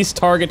 Please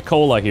target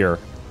Cola here.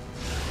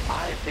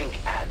 I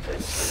think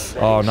Advent's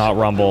Oh, not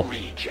Rumble.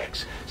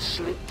 rejects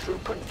slipped through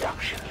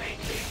production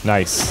lately.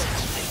 Nice.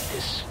 Let's make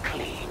this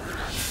clean.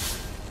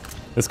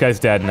 This guy's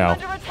dead now.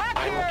 Under attack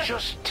here. I'm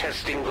just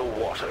testing the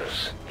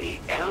waters. The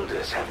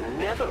Elders have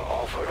never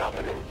offered up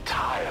an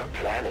entire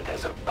planet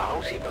as a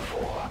bounty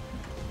before.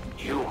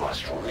 You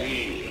must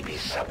really be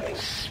something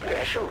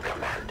special,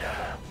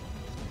 Commander.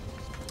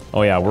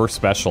 Oh yeah, we're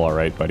special,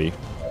 alright, buddy.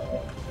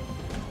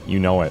 You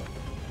know it.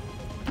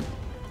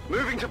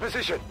 Moving to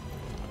position.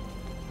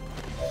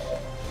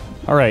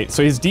 Alright,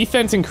 so his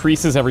defense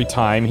increases every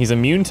time. He's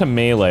immune to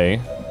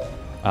melee.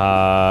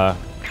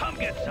 Come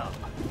get some.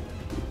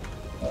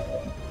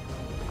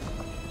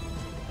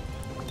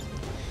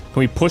 Can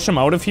we push him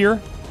out of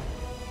here?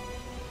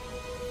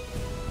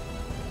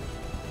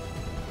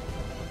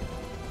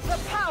 The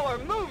power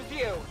moves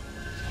you.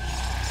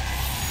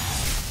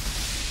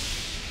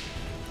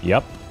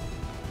 Yep.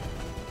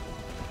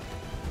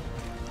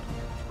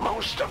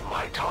 Most of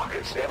my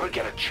targets never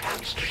get a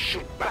chance to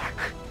shoot back.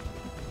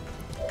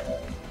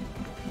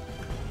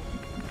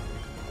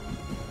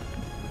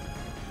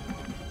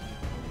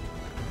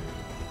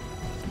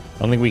 I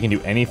don't think we can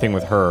do anything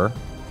with her.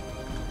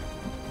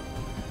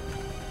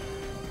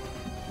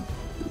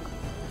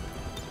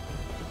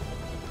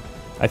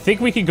 I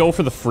think we could go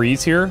for the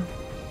freeze here.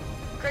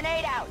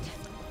 Grenade out.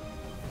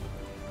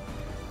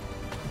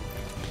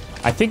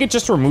 I think it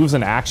just removes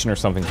an action or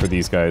something for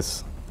these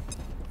guys.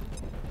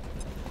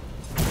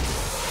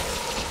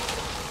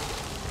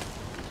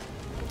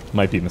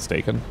 Might be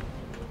mistaken.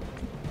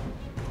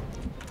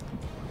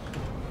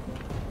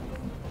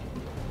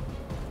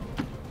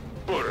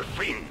 Por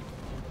fin.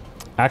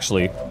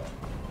 Actually,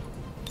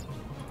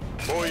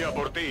 Voy a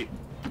por ti.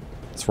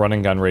 it's run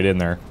and gun right in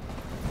there.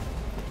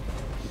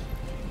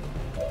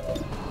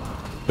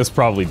 This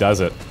probably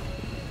does it.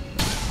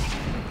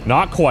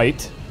 Not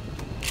quite.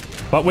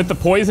 But with the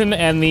poison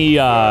and the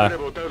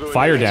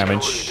fire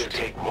damage...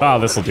 Oh,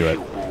 this'll do it.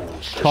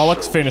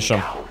 Pollux, finish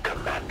him.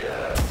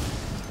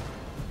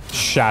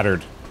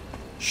 Shattered.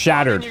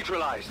 Shattered.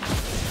 Neutralized.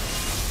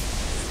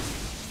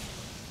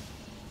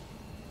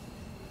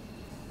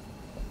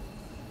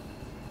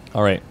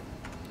 Alright.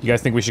 You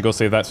guys think we should go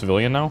save that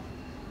civilian now?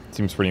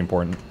 Seems pretty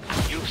important.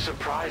 You've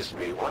surprised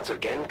me once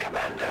again,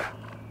 Commander.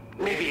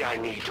 Maybe I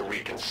need to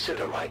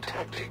reconsider my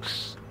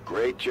tactics.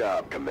 Great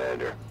job,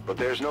 Commander. But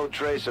there's no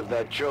trace of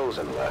that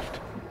Chosen left.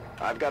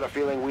 I've got a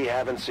feeling we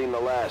haven't seen the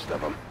last of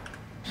them.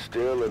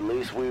 Still, at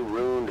least we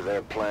ruined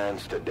their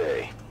plans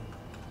today.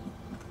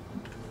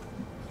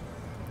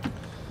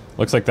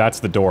 Looks like that's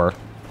the door.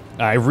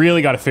 I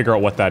really gotta figure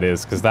out what that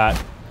is, because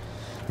that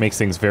makes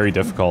things very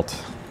difficult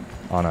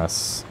on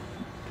us.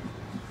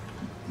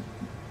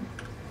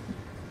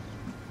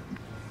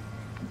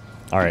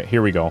 Alright,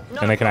 here we go.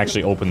 And I can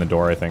actually open the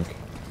door, I think.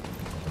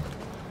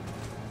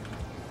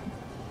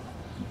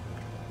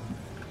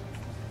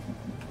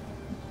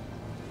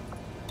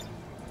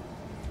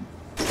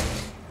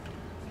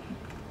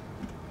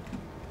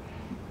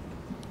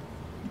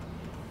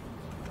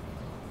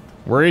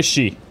 Where is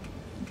she?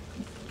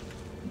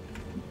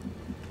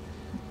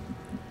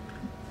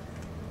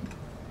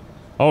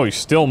 Oh,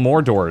 still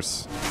more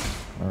doors.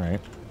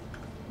 Alright.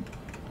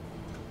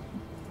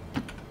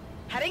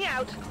 Heading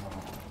out.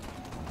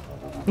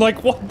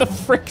 Like, what the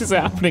frick is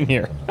happening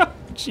here?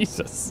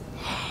 Jesus.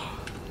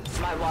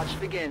 My watch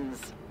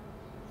begins.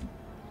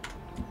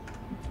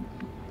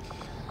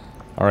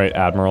 Alright,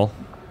 Admiral.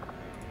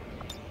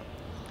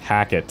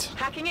 Hack it.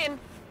 Hacking in.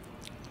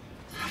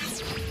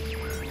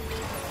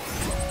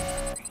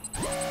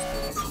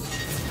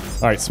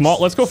 Alright, small.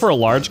 Let's go for a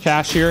large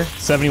cache here.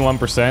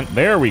 71%.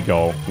 There we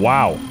go.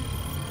 Wow.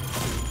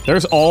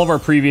 There's all of our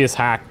previous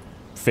hack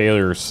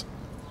failures.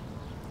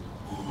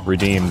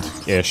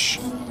 Redeemed-ish.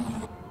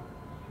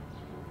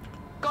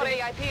 Got it.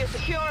 VIP is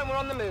secure and we're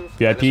on the move.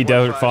 VIP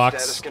Desert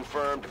Fox. Status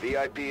confirmed.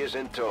 VIP is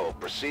in tow.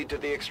 Proceed to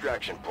the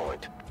extraction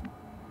point.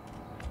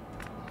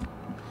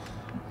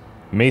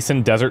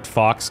 Mason Desert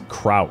Fox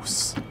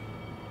Kraus.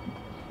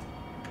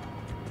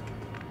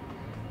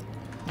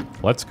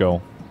 Let's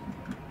go.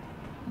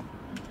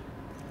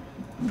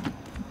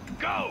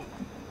 Go.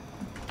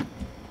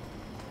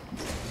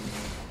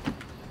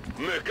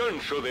 Me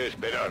canso de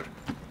esperar.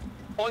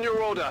 On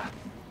your order.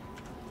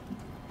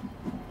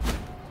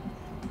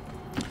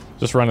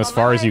 Just run as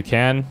far as you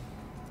can.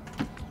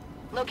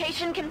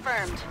 Location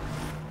confirmed.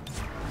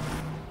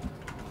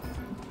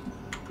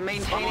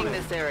 Maintaining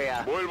this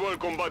area. Vuelvo al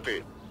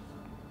combate.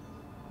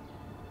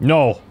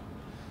 No.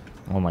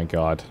 Oh my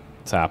god.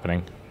 It's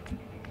happening.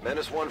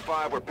 Menace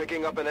 1-5, we're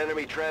picking up an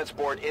enemy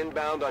transport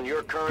inbound on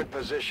your current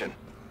position.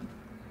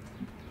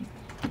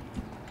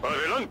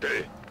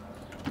 Adelante.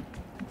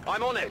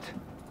 I'm on it.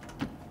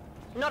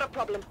 Not a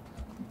problem.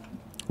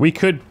 We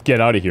could get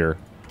out of here.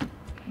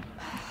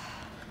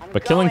 I'm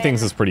But killing going.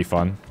 things is pretty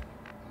fun.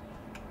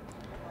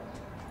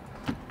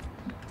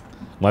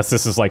 Unless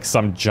this is like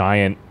some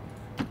giant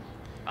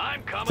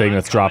I'm coming. thing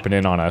that's dropping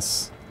in on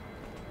us.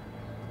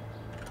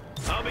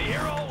 I'll be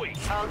here all week.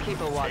 I'll keep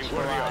a watchful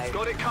eye.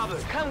 Got it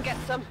covered. Come get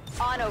some.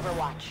 On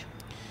Overwatch.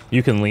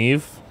 You can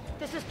leave.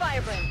 This is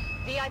Firebrand.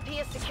 VIP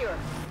is secure.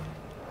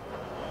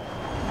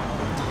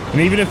 And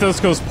even if this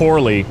goes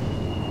poorly,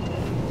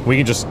 we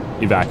can just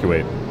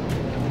evacuate.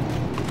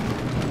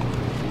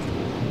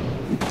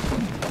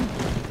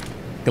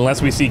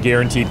 Unless we see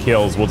guaranteed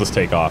kills, we'll just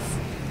take off.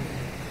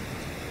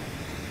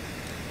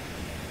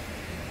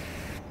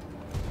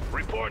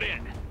 Report in.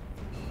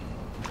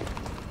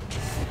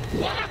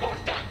 What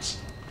about that?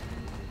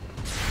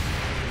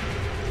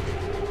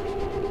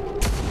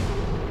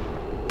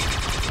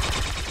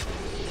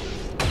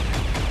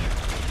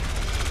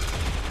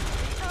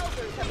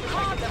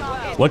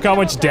 Look how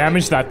much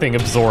damage that thing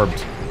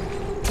absorbed.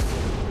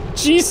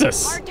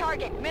 Jesus! Hard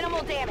target.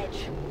 Minimal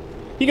damage.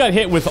 He got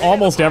hit with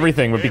almost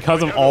everything, but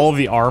because of all of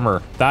the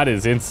armor. That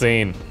is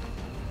insane.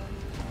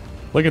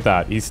 Look at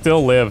that. He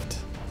still lived.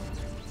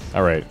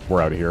 Alright,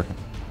 we're out of here.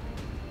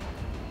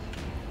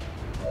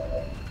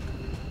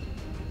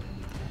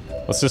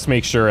 Let's just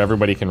make sure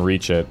everybody can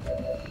reach it.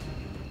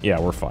 Yeah,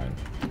 we're fine.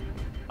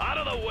 Out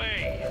of the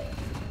way.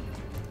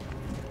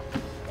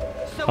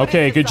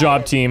 Okay, good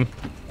job, team.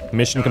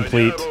 Mission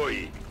complete. Allá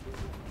voy.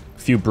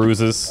 Few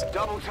bruises.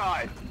 Double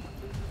time.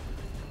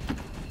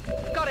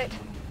 Got it.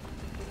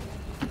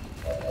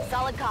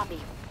 Solid copy.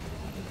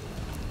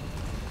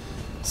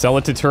 Sell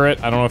it to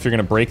turret. I don't know if you're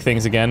gonna break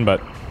things again,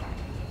 but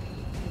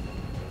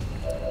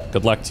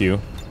good luck to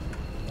you.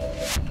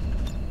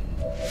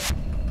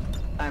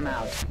 I'm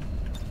out.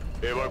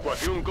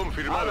 Evacuación I'm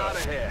confirmada. out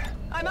of here.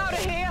 I'm out of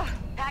here!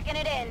 Packing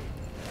it in.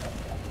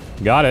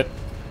 Got it.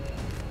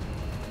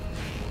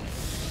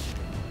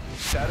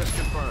 Status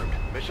confirmed.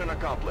 Mission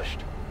accomplished.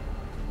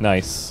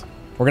 Nice.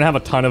 We're gonna have a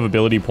ton of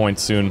ability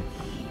points soon.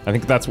 I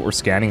think that's what we're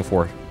scanning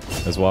for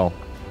as well.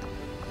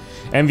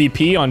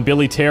 MVP on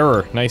Billy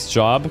Terror. Nice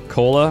job.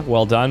 Cola,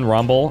 well done.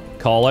 Rumble,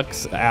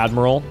 Colix,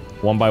 Admiral,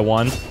 1 by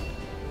 1.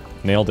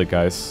 Nailed it,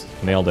 guys.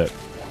 Nailed it.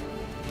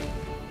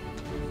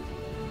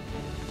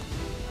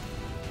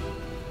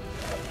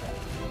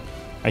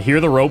 I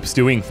hear the ropes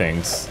doing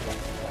things.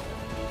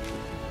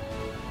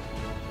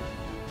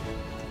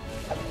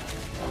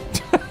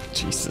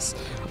 Jesus.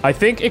 I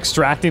think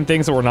extracting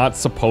things that we're not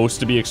supposed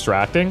to be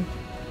extracting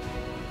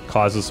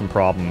causes some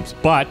problems.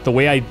 But the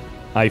way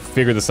I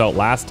figured this out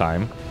last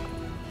time,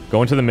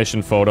 go into the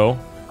mission photo.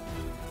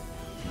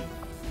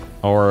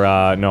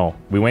 Or, no.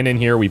 We went in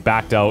here, we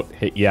backed out,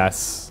 hit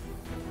yes.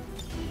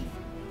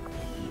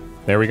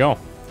 There we go.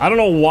 I don't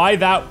know why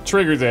that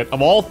triggers it,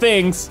 of all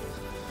things,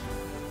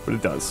 but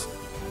it does.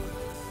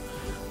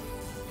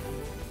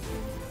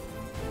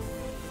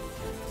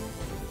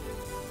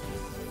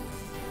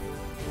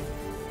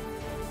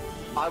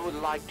 I would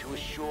like to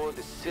assure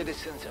the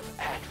citizens of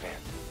Advent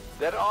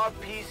that our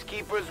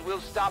peacekeepers will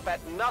stop at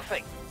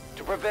nothing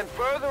to prevent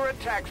further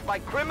attacks by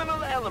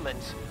criminal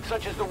elements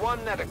such as the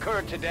one that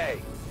occurred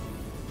today.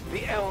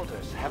 The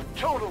Elders have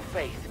total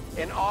faith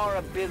in our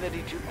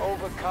ability to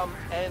overcome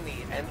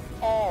any and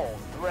all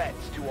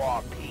threats to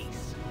our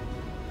peace.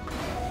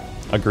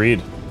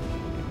 Agreed.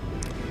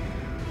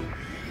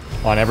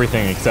 On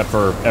everything except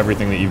for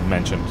everything that you've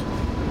mentioned.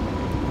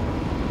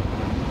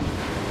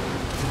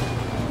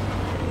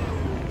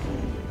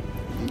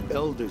 The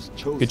Elders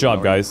chosen Good job,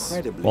 are guys.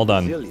 incredibly Well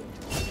done. resilient.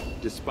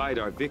 Despite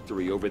our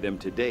victory over them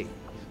today,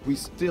 we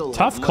still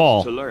Tough have call.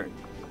 much to learn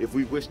if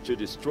we wish to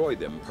destroy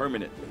them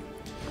permanently.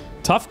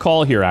 Tough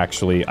call here,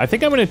 actually. I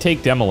think I'm going to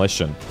take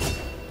Demolition.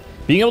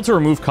 Being able to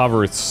remove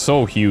cover is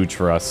so huge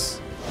for us.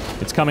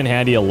 It's come in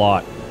handy a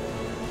lot.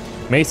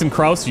 Mason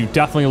Krause, you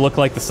definitely look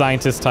like the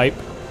scientist type.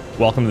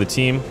 Welcome to the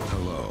team.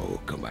 Hello,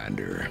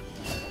 Commander.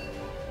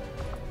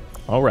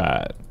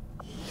 Alright.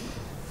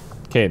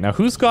 Okay, now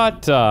who's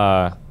got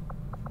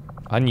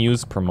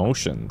unused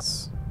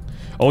promotions?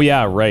 Oh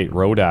yeah, right.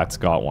 Rodat's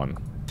got one.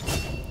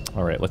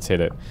 Alright, let's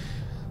hit it.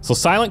 So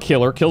Silent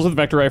Killer, kills with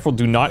Vector Rifle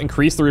do not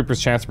increase the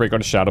Reaper's chance to break out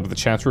of Shadow, but the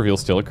chance to reveal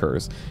still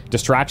occurs.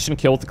 Distraction,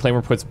 kill with the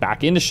Claymore puts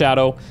back into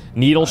Shadow.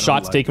 Needle,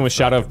 shots taken with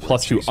Shadow of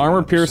 +2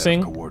 armor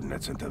piercing.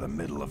 Coordinates into the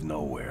middle of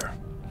nowhere.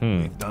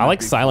 I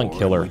like Silent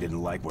Killer. We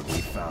didn't like what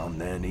we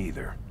found then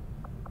either.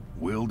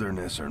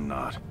 Wilderness or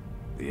not,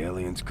 the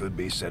aliens could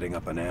be setting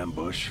up an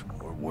ambush,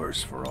 or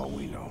worse for all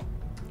we know.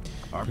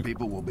 Our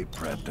people will be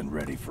prepped and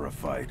ready for a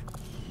fight.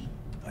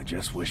 I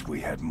just wish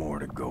we had more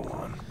to go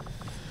on.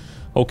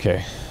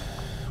 Okay.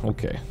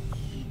 Okay.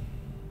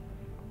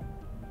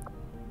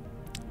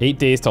 8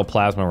 days till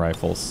plasma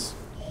rifles.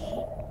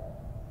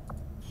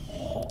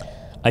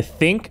 I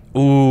think,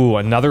 ooh,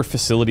 another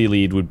facility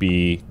lead would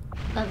be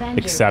Avenger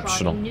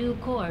exceptional. plotting new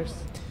course.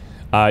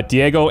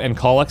 Diego and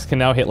Colix can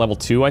now hit level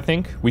 2, I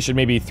think. We should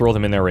maybe throw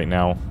them in there right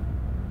now.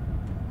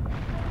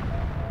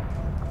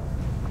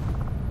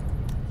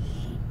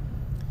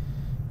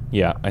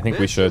 Yeah, I think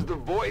we should. This is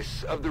the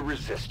voice of the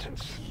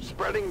Resistance,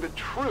 spreading the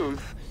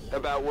truth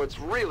about what's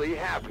really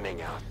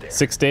happening out there.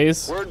 6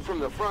 days? Word from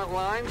the front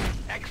lines,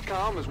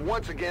 XCOM has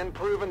once again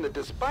proven that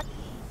despite...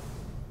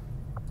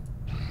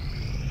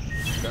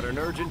 Got an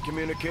urgent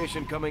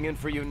communication coming in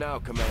for you now,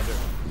 Commander.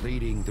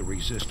 Leading the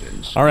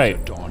resistance. All right.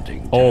 is a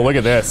daunting Oh, look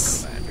at task,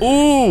 this. Commander.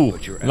 Ooh!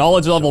 But your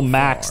Knowledge efforts level so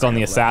maxed far on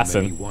the have left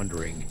many assassin.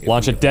 wondering if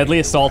Launch a we have deadly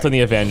made assault the on the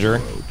right Avenger.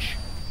 approach.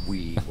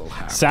 We will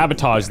have to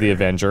Sabotage do the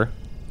better. Avenger.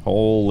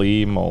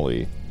 Holy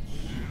moly.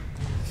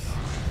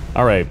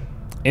 Alright.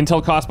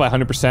 Intel cost by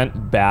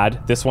 100%.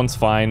 Bad. This one's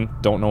fine.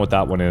 Don't know what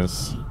that one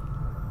is.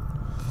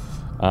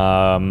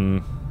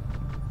 I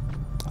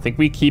think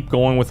we keep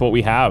going with what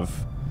we have.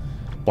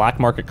 Black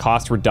market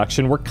cost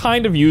reduction. We're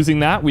kind of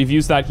using that. We've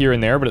used that here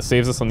and there, but it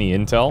saves us on the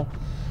intel.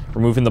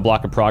 Removing the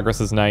block of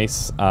progress is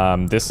nice.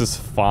 This is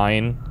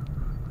fine.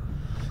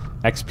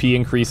 XP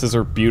increases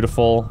are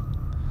beautiful.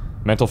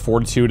 Mental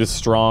fortitude is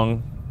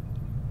strong.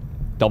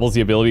 Doubles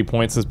the ability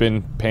points has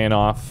been paying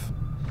off.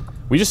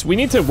 We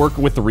need to work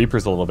with the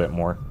Reapers a little bit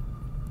more.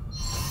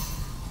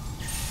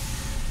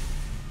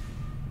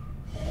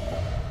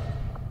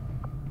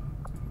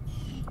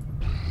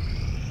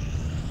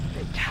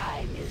 The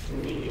time is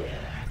near,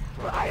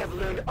 for I have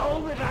learned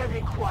all that I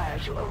require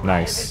to arrive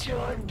Nice. at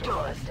your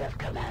doorstep,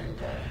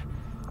 Commander.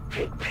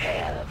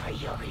 Prepare for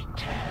your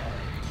return.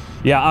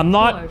 Yeah, I'm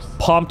not course.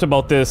 pumped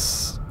about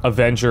this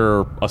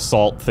Avenger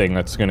assault thing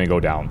that's gonna go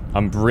down.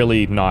 I'm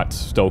really not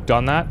stoked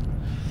on that.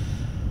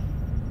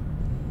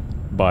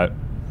 But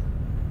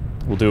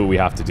we'll do what we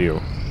have to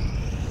do.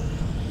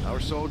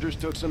 Our soldiers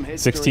took some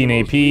hits 16 during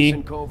the most AP.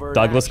 recent covert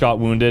Douglas action, got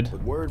wounded.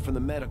 but word from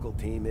the medical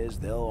team is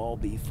they'll all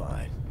be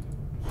fine.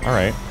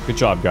 Alright, good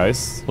job,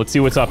 guys. Let's see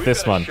what's up We've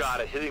this got a month. shot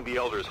at hitting the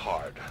Elders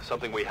hard,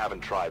 something we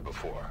haven't tried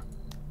before.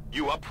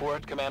 You up for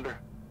it, Commander?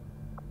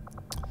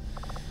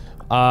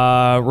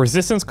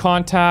 Resistance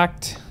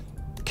contact.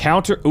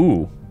 Counter.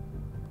 Ooh.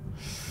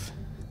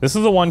 This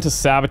is the one to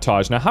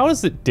sabotage. Now, how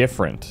is it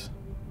different?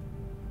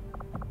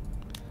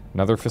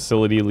 Another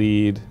facility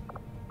lead.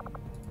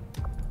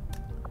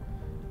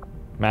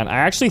 Man, I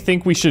actually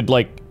think we should,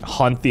 like,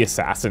 hunt the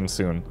assassin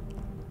soon.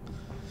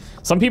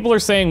 Some people are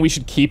saying we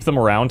should keep them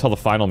around till the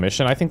final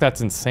mission. I think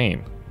that's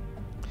insane.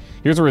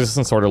 Here's a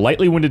resistance order.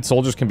 Lightly wounded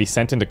soldiers can be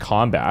sent into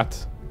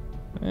combat.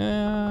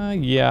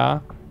 Yeah.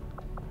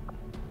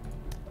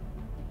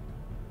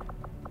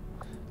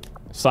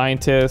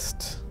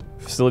 Scientist.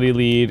 Facility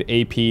lead.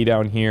 AP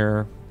down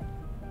here.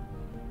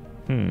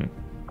 I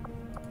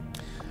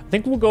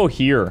think we'll go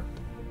here.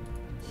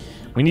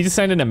 We need to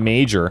send in a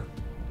major.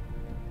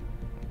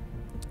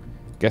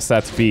 Guess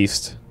that's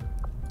Beast.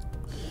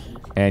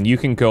 And you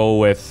can go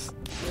with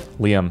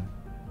Liam.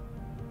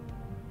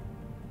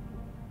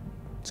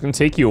 It's gonna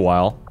take you a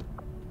while.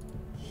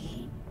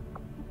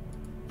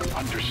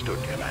 Understood,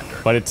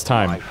 Commander. But it's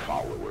time. My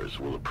followers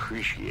will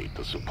appreciate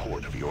the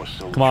support of your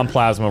soldiers. Come on,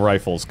 plasma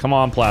rifles. Come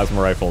on, plasma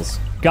rifles.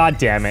 God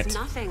damn it.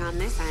 Nothing on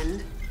this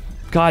end.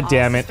 God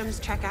damn it. Systems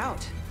check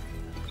out.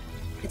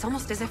 It's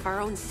almost as if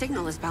our own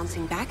signal is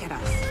bouncing back at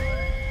us.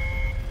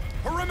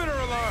 Perimeter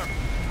alarm!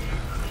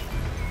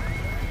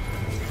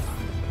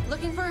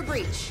 Looking for a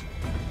breach.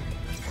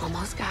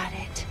 Almost got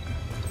it.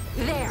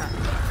 There.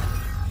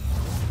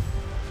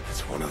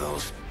 It's one of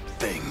those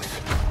things.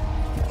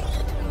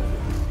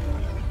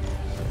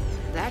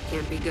 That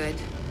can't be good.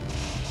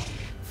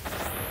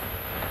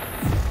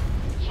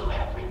 You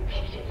have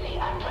repeatedly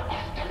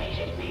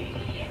underestimated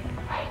me.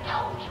 I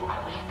told you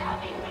I was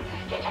coming,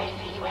 yet I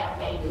see you have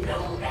made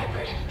no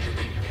effort to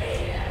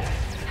prepare.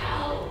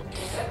 How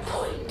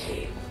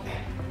disappointing.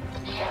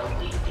 Shall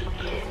we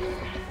begin?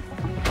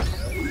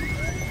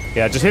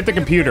 Yeah, just hit the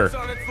computer. It's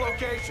on its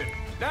location.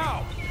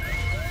 Now!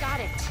 Got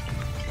it.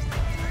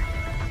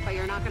 But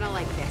you're not gonna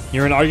like this.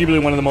 You're in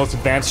arguably one of the most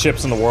advanced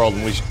ships in the world,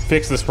 and we should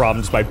fix this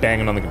problem just by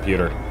banging on the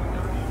computer.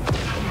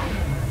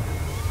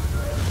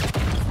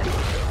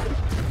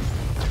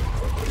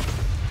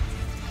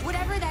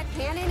 Whatever that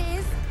cannon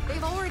is,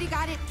 they've already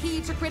got it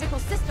keyed to critical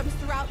systems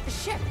throughout the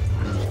ship.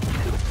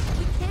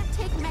 We can't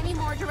take many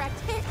more direct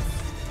hits.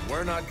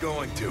 We're not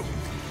going to.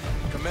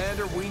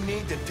 Commander, we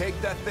need to take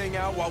that thing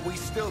out while we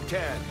still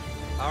can.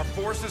 Our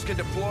forces can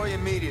deploy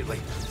immediately.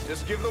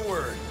 Just give the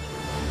word.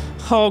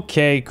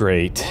 Okay,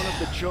 great. One of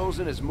the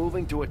Chosen is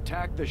moving to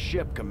attack the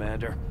ship,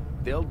 Commander.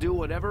 They'll do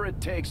whatever it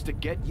takes to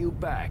get you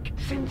back.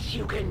 Since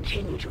you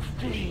continue to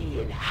flee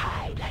and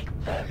hide like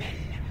vermin,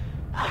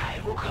 I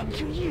will come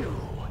to you,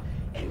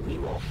 and we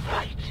will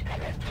fight at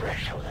the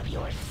threshold of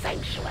your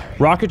sanctuary.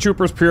 Rocket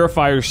troopers,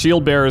 purifiers,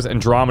 shield bearers,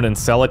 Andromedan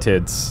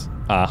celatids,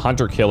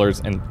 hunter killers,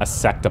 and a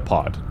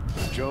sectopod.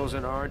 The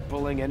Chosen aren't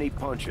pulling any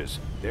punches.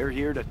 They're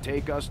here to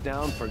take us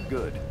down for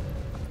good.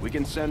 We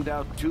can send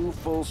out 2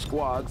 full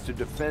squads to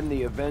defend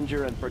the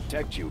Avenger and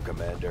protect you,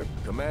 Commander.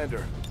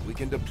 Commander, we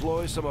can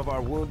deploy some of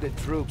our wounded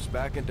troops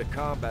back into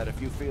combat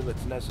if you feel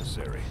it's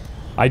necessary.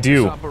 I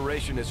do. This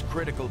operation is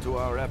critical to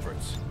our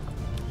efforts.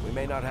 We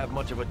may not have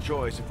much of a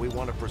choice if we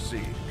want to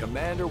proceed.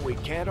 Commander, we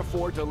can't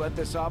afford to let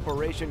this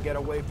operation get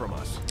away from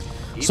us.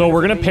 So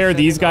we're gonna pair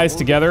these guys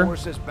together.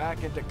 Forces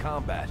back into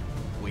combat.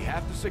 We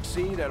have to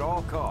succeed at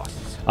all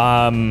costs.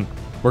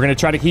 We're gonna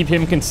try to keep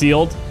him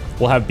concealed.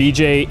 We'll have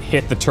BJ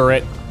hit the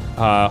turret,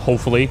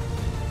 hopefully.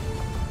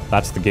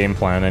 That's the game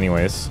plan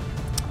anyways.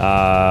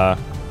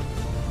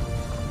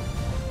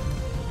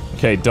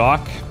 Okay,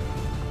 Doc.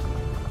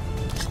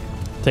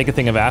 Take a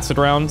thing of acid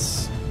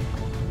rounds.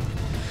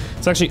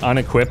 Let's actually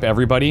unequip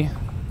everybody.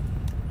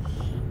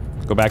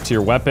 Go back to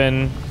your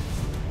weapon.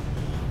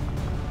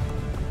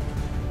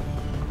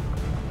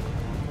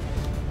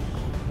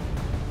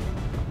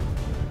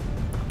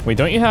 Wait,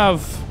 don't you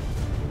have...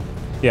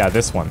 Yeah,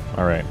 this one.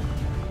 Alright.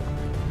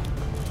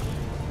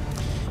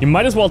 You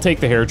might as well take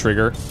the hair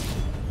trigger.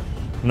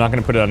 I'm not going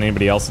to put it on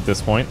anybody else at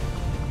this point.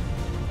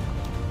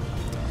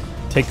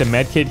 Take the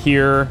medkit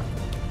here.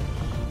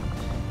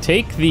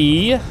 Take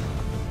the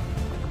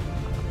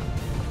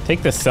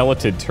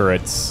Celatid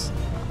turrets.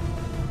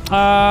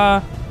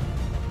 I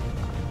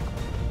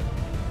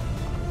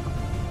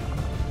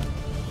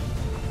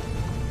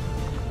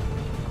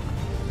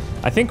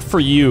think for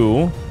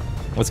you,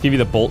 let's give you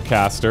the bolt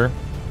caster.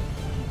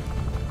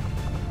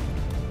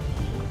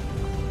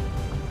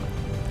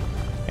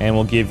 And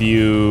we'll give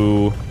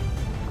you...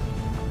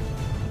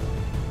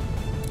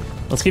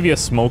 Let's give you a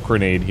smoke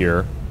grenade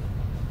here.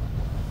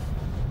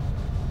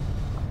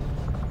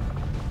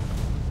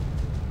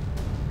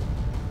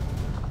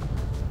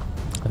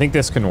 I think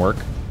this can work.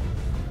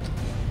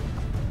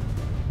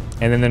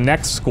 And then the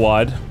next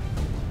squad...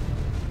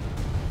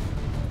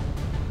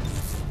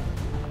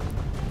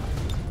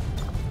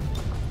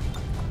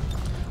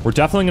 We're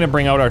definitely going to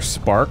bring out our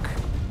Spark.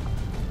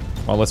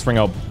 Well, let's bring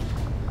out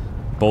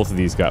both of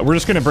these guys. We're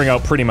just going to bring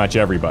out pretty much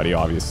everybody,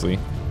 obviously.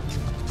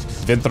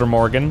 Vinther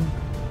Morgan.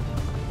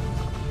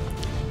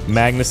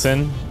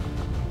 Magnuson.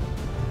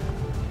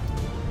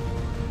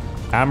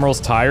 Admiral's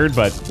tired,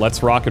 but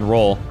let's rock and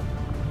roll.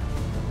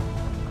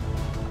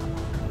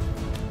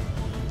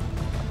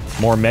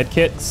 More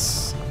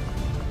medkits.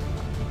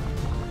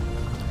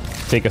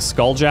 Take a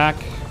skulljack.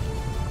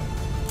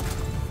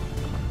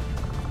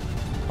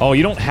 Oh,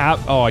 you don't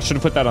have... Oh, I should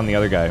have put that on the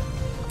other guy.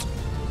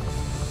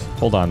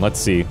 Hold on, let's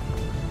see.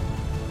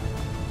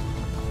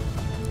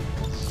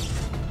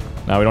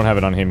 No, we don't have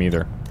it on him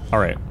either.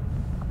 Alright.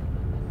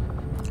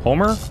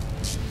 Homer?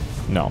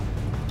 No.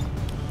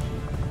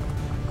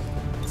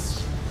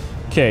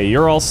 Okay,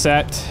 you're all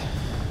set.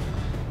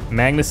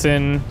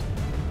 Magnuson.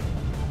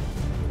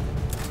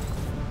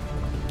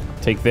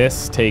 Take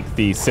this. Take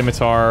the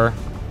scimitar.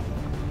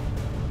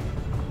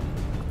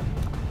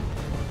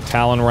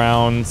 Talon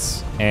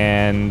rounds.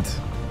 And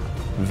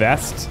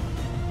vest.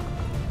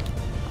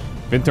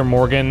 Winter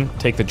Morgan.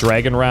 Take the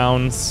dragon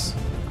rounds.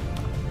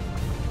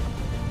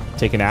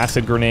 Take an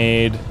acid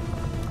grenade.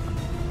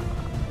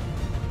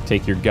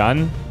 Take your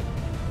gun.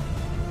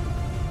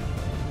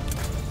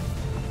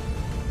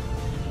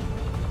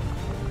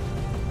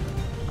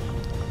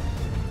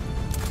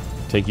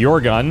 Take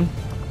your gun.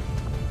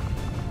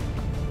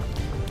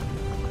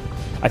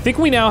 I think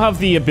we now have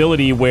the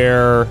ability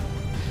where...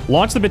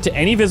 Launch the bit to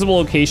any visible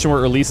location where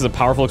it releases a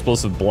powerful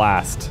explosive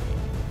blast.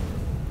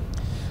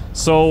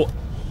 So,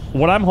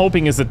 what I'm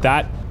hoping is that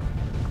that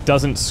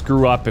doesn't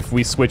screw up if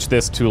we switch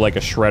this to like a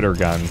shredder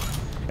gun.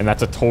 And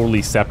that's a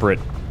totally separate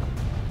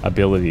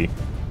ability.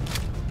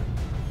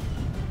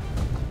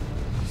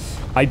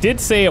 I did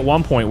say at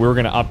one point we were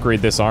going to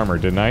upgrade this armor,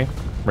 didn't I?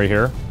 Right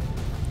here?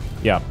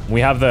 Yeah, we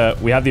have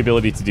the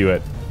ability to do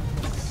it.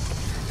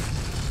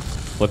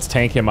 Let's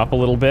tank him up a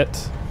little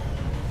bit.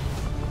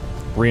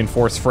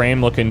 Reinforced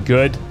frame looking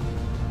good.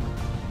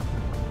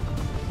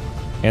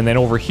 And then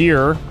over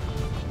here,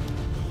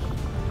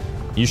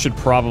 you should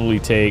probably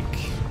take...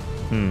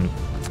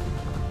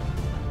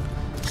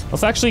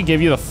 Let's actually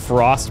give you the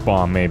frost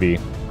bomb, maybe.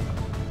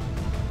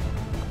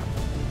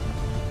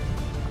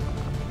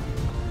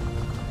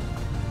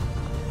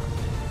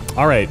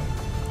 Alright.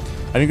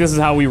 I think this is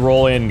how we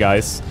roll in,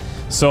 guys.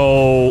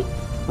 So,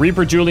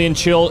 Reaper, Julian,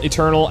 Chill,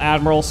 Eternal,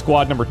 Admiral,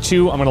 Squad number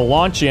 2. I'm gonna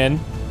launch in.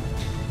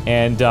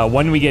 And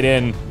when we get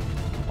in,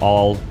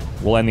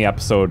 we'll end the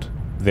episode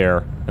there.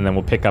 And then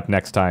we'll pick up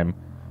next time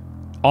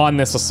on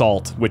this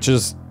assault, which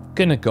is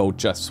gonna go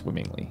just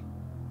swimmingly.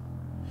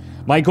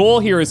 My goal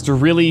here is to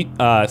really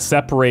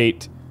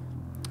separate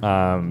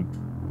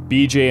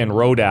BJ and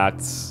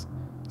Rodats,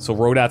 so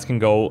Rodats can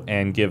go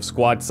and give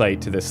squad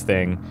sight to this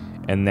thing,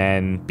 and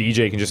then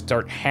BJ can just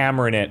start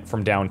hammering it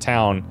from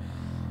downtown,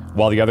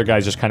 while the other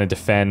guys just kind of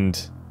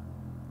defend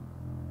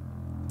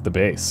the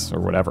base,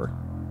 or whatever.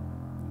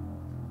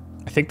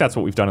 I think that's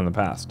what we've done in the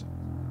past.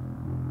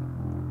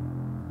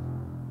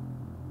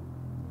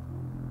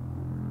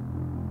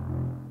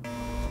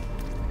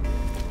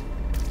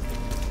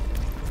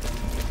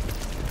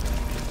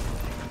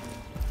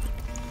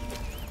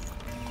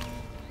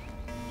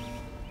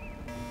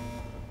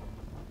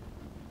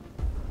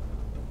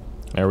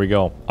 There we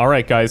go.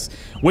 Alright, guys.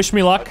 Wish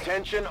me luck.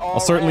 Attention, all I'll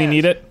certainly hands.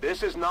 need it.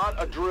 This is not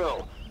a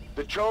drill.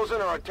 The Chosen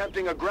are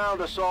attempting a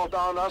ground assault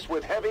on us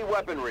with heavy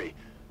weaponry.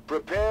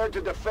 Prepare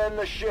to defend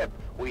the ship.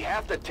 We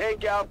have to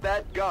take out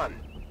that gun.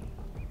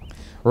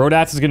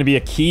 Rodats is going to be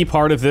a key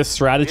part of this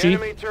strategy. The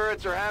enemy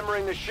turrets are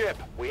hammering the ship.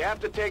 We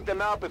have to take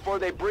them out before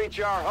they breach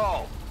our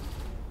hull.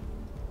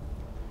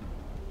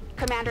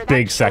 Commander, that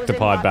Big Chosen sectopod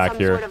brought back some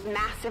here. sort of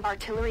massive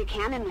artillery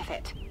cannon with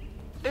it.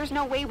 There's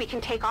no way we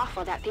can take off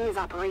while that thing is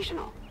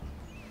operational.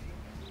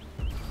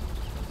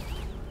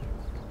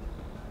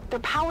 They're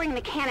powering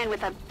the cannon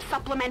with a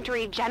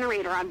supplementary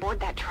generator on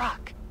board that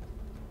truck.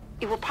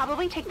 It will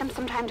probably take them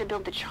some time to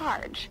build the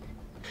charge.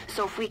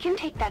 So if we can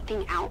take that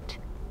thing out,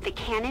 the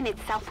cannon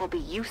itself will be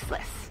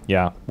useless.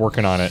 Yeah,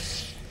 working on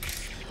it.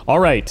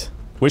 Alright.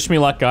 Wish me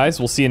luck, guys.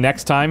 We'll see you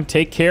next time.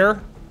 Take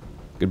care.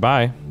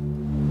 Goodbye.